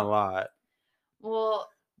we've lot. done a lot. Well,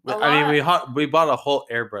 a I mean, lot. we bought a whole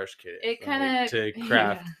airbrush kit. It kinda- to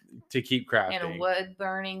craft to keep crafting. And a wood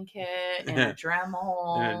burning kit and a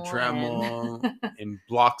Dremel. And a Dremel and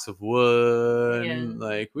blocks of wood. Yeah.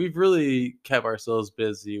 Like we've really kept ourselves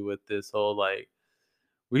busy with this whole like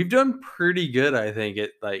we've done pretty good, I think,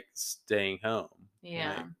 at like staying home.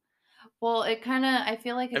 Yeah. Like, Well, it kind of, I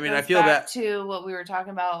feel like it I mean, goes I feel back that- to what we were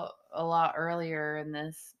talking about a lot earlier in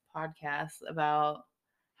this podcast about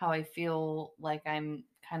how I feel like I'm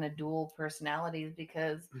kind of dual personalities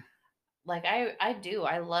because like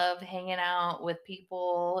I love hanging out with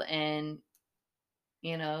people and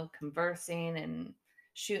conversing and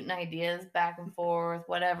shooting ideas back and forth,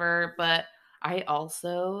 whatever, but I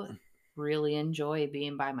also really enjoy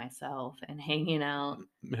being by myself and hanging out.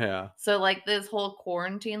 Yeah. So like this whole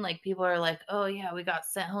quarantine, like people are like, "Oh yeah, we got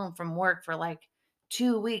sent home from work for like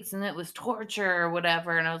 2 weeks and it was torture or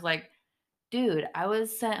whatever." And I was like, "Dude, I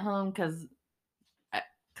was sent home cuz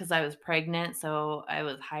I was pregnant, so I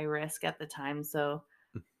was high risk at the time. So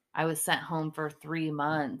I was sent home for 3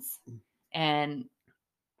 months and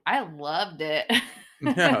I loved it."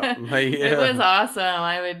 Yeah, like, It was yeah.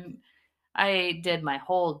 awesome. I did my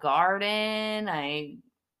whole garden. I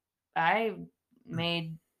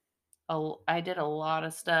made I did a lot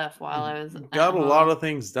of stuff while I was at Got a lot home. of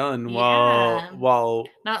things done Yeah. while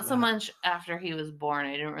Not so much after he was born.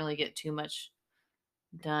 I didn't really get too much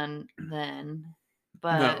done then.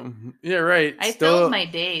 But no. Yeah, right. I Still filled my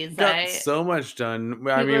days. got so much done.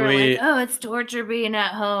 I People mean, are we like, "Oh, it's torture being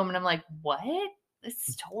at home," and I'm like, "What?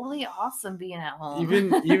 It's totally awesome being at home."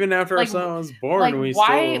 even after our Like, son was born, like we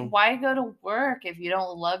why still why go to work if you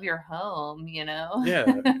don't love your home? yeah.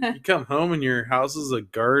 You come home and your house is a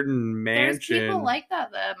garden There's mansion. people like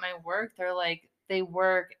that at my work. They're like, they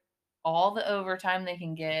work all the overtime they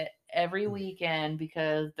can get every weekend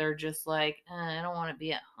because they're just like, I don't want to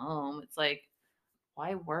be at home. It's like,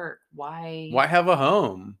 why work? Why have a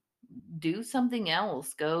home? Do something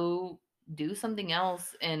else? Go do something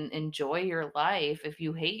else and enjoy your life. If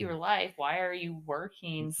you hate your life, why are you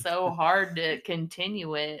working so hard to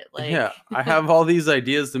continue it? Like, Yeah, I have all these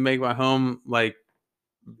ideas to make my home like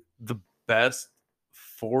the best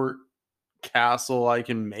fort castle I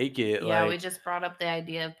can make it. Yeah, we like, just brought up the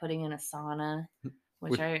idea of putting in a sauna,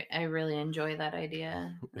 which I really enjoy that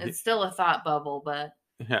idea. It's still a thought bubble, but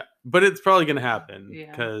yeah, but it's probably gonna happen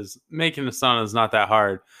Yeah. because making a sauna is not that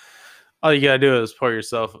hard. All you gotta do is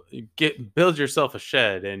build yourself a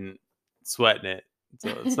shed and sweat in it. So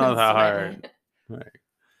it's not that sweat hard. it. Like,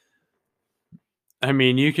 I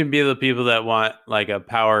mean, you can be the people that want like a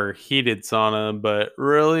power heated sauna, but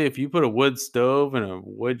really, if you put a wood stove and a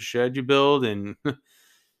wood shed you build and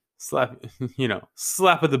slap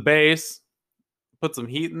at the base, put some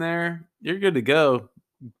heat in there, you're good to go.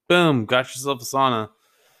 Boom, got yourself a sauna.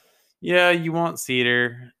 Yeah, you want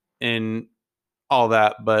cedar and all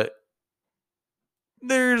that, but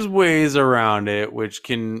there's ways around it which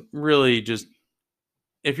can really just,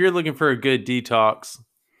 if you're looking for a good detox,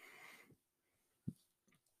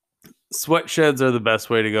 sweat sheds are the best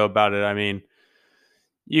way to go about it. I mean,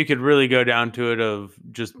 you could really go down to it of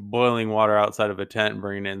just boiling water outside of a tent and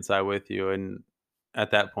bringing it inside with you, and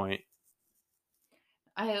at that point,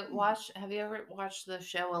 Have you ever watched the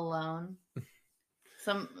show Alone?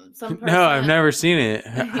 Some person, no, I've never seen it.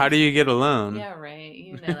 How do you get alone? Yeah, right.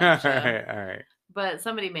 You know that show. all right. But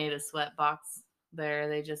somebody made a sweat box there.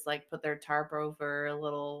 They just like put their tarp over a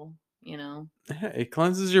little, Yeah, it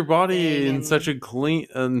cleanses your body in such a clean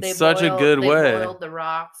and they such a good way. They boiled the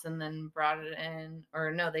rocks and then brought it in,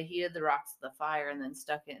 or no, they heated the rocks to the fire and then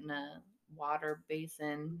stuck it in a water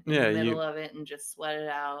basin in the middle of it and just sweat it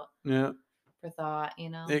out. Yeah. For thought,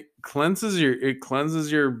 It cleanses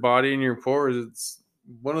your body and your pores. It's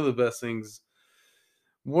one of the best things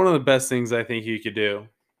I think you could do.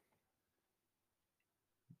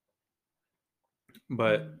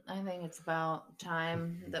 But I think it's about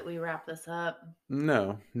time that we wrap this up.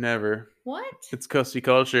 No, never. What? It's Coastie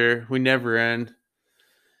Culture. We never end.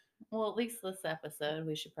 Well, at least this episode,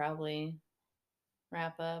 we should probably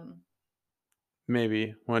wrap up.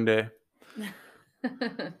 Maybe one day.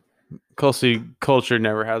 Coastie Culture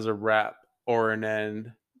never has a wrap or an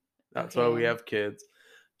end. That's why we have kids.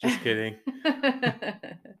 Just kidding.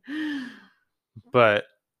 But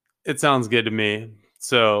it sounds good to me.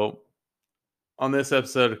 So, on this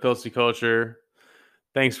episode of Coastie Culture,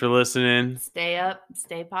 thanks for listening. Stay up,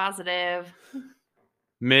 stay positive.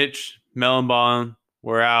 Mitch, Melonbon,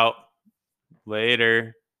 we're out.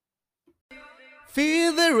 Later.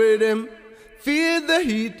 Feel the rhythm, feel the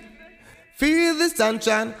heat, feel the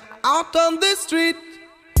sunshine out on the street.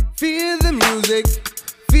 Feel the music,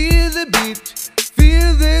 feel the beat,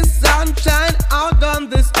 feel the sunshine out on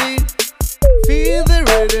the street. Feel the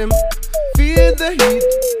rhythm, feel the heat,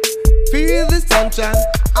 feel the sunshine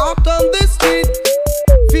out on the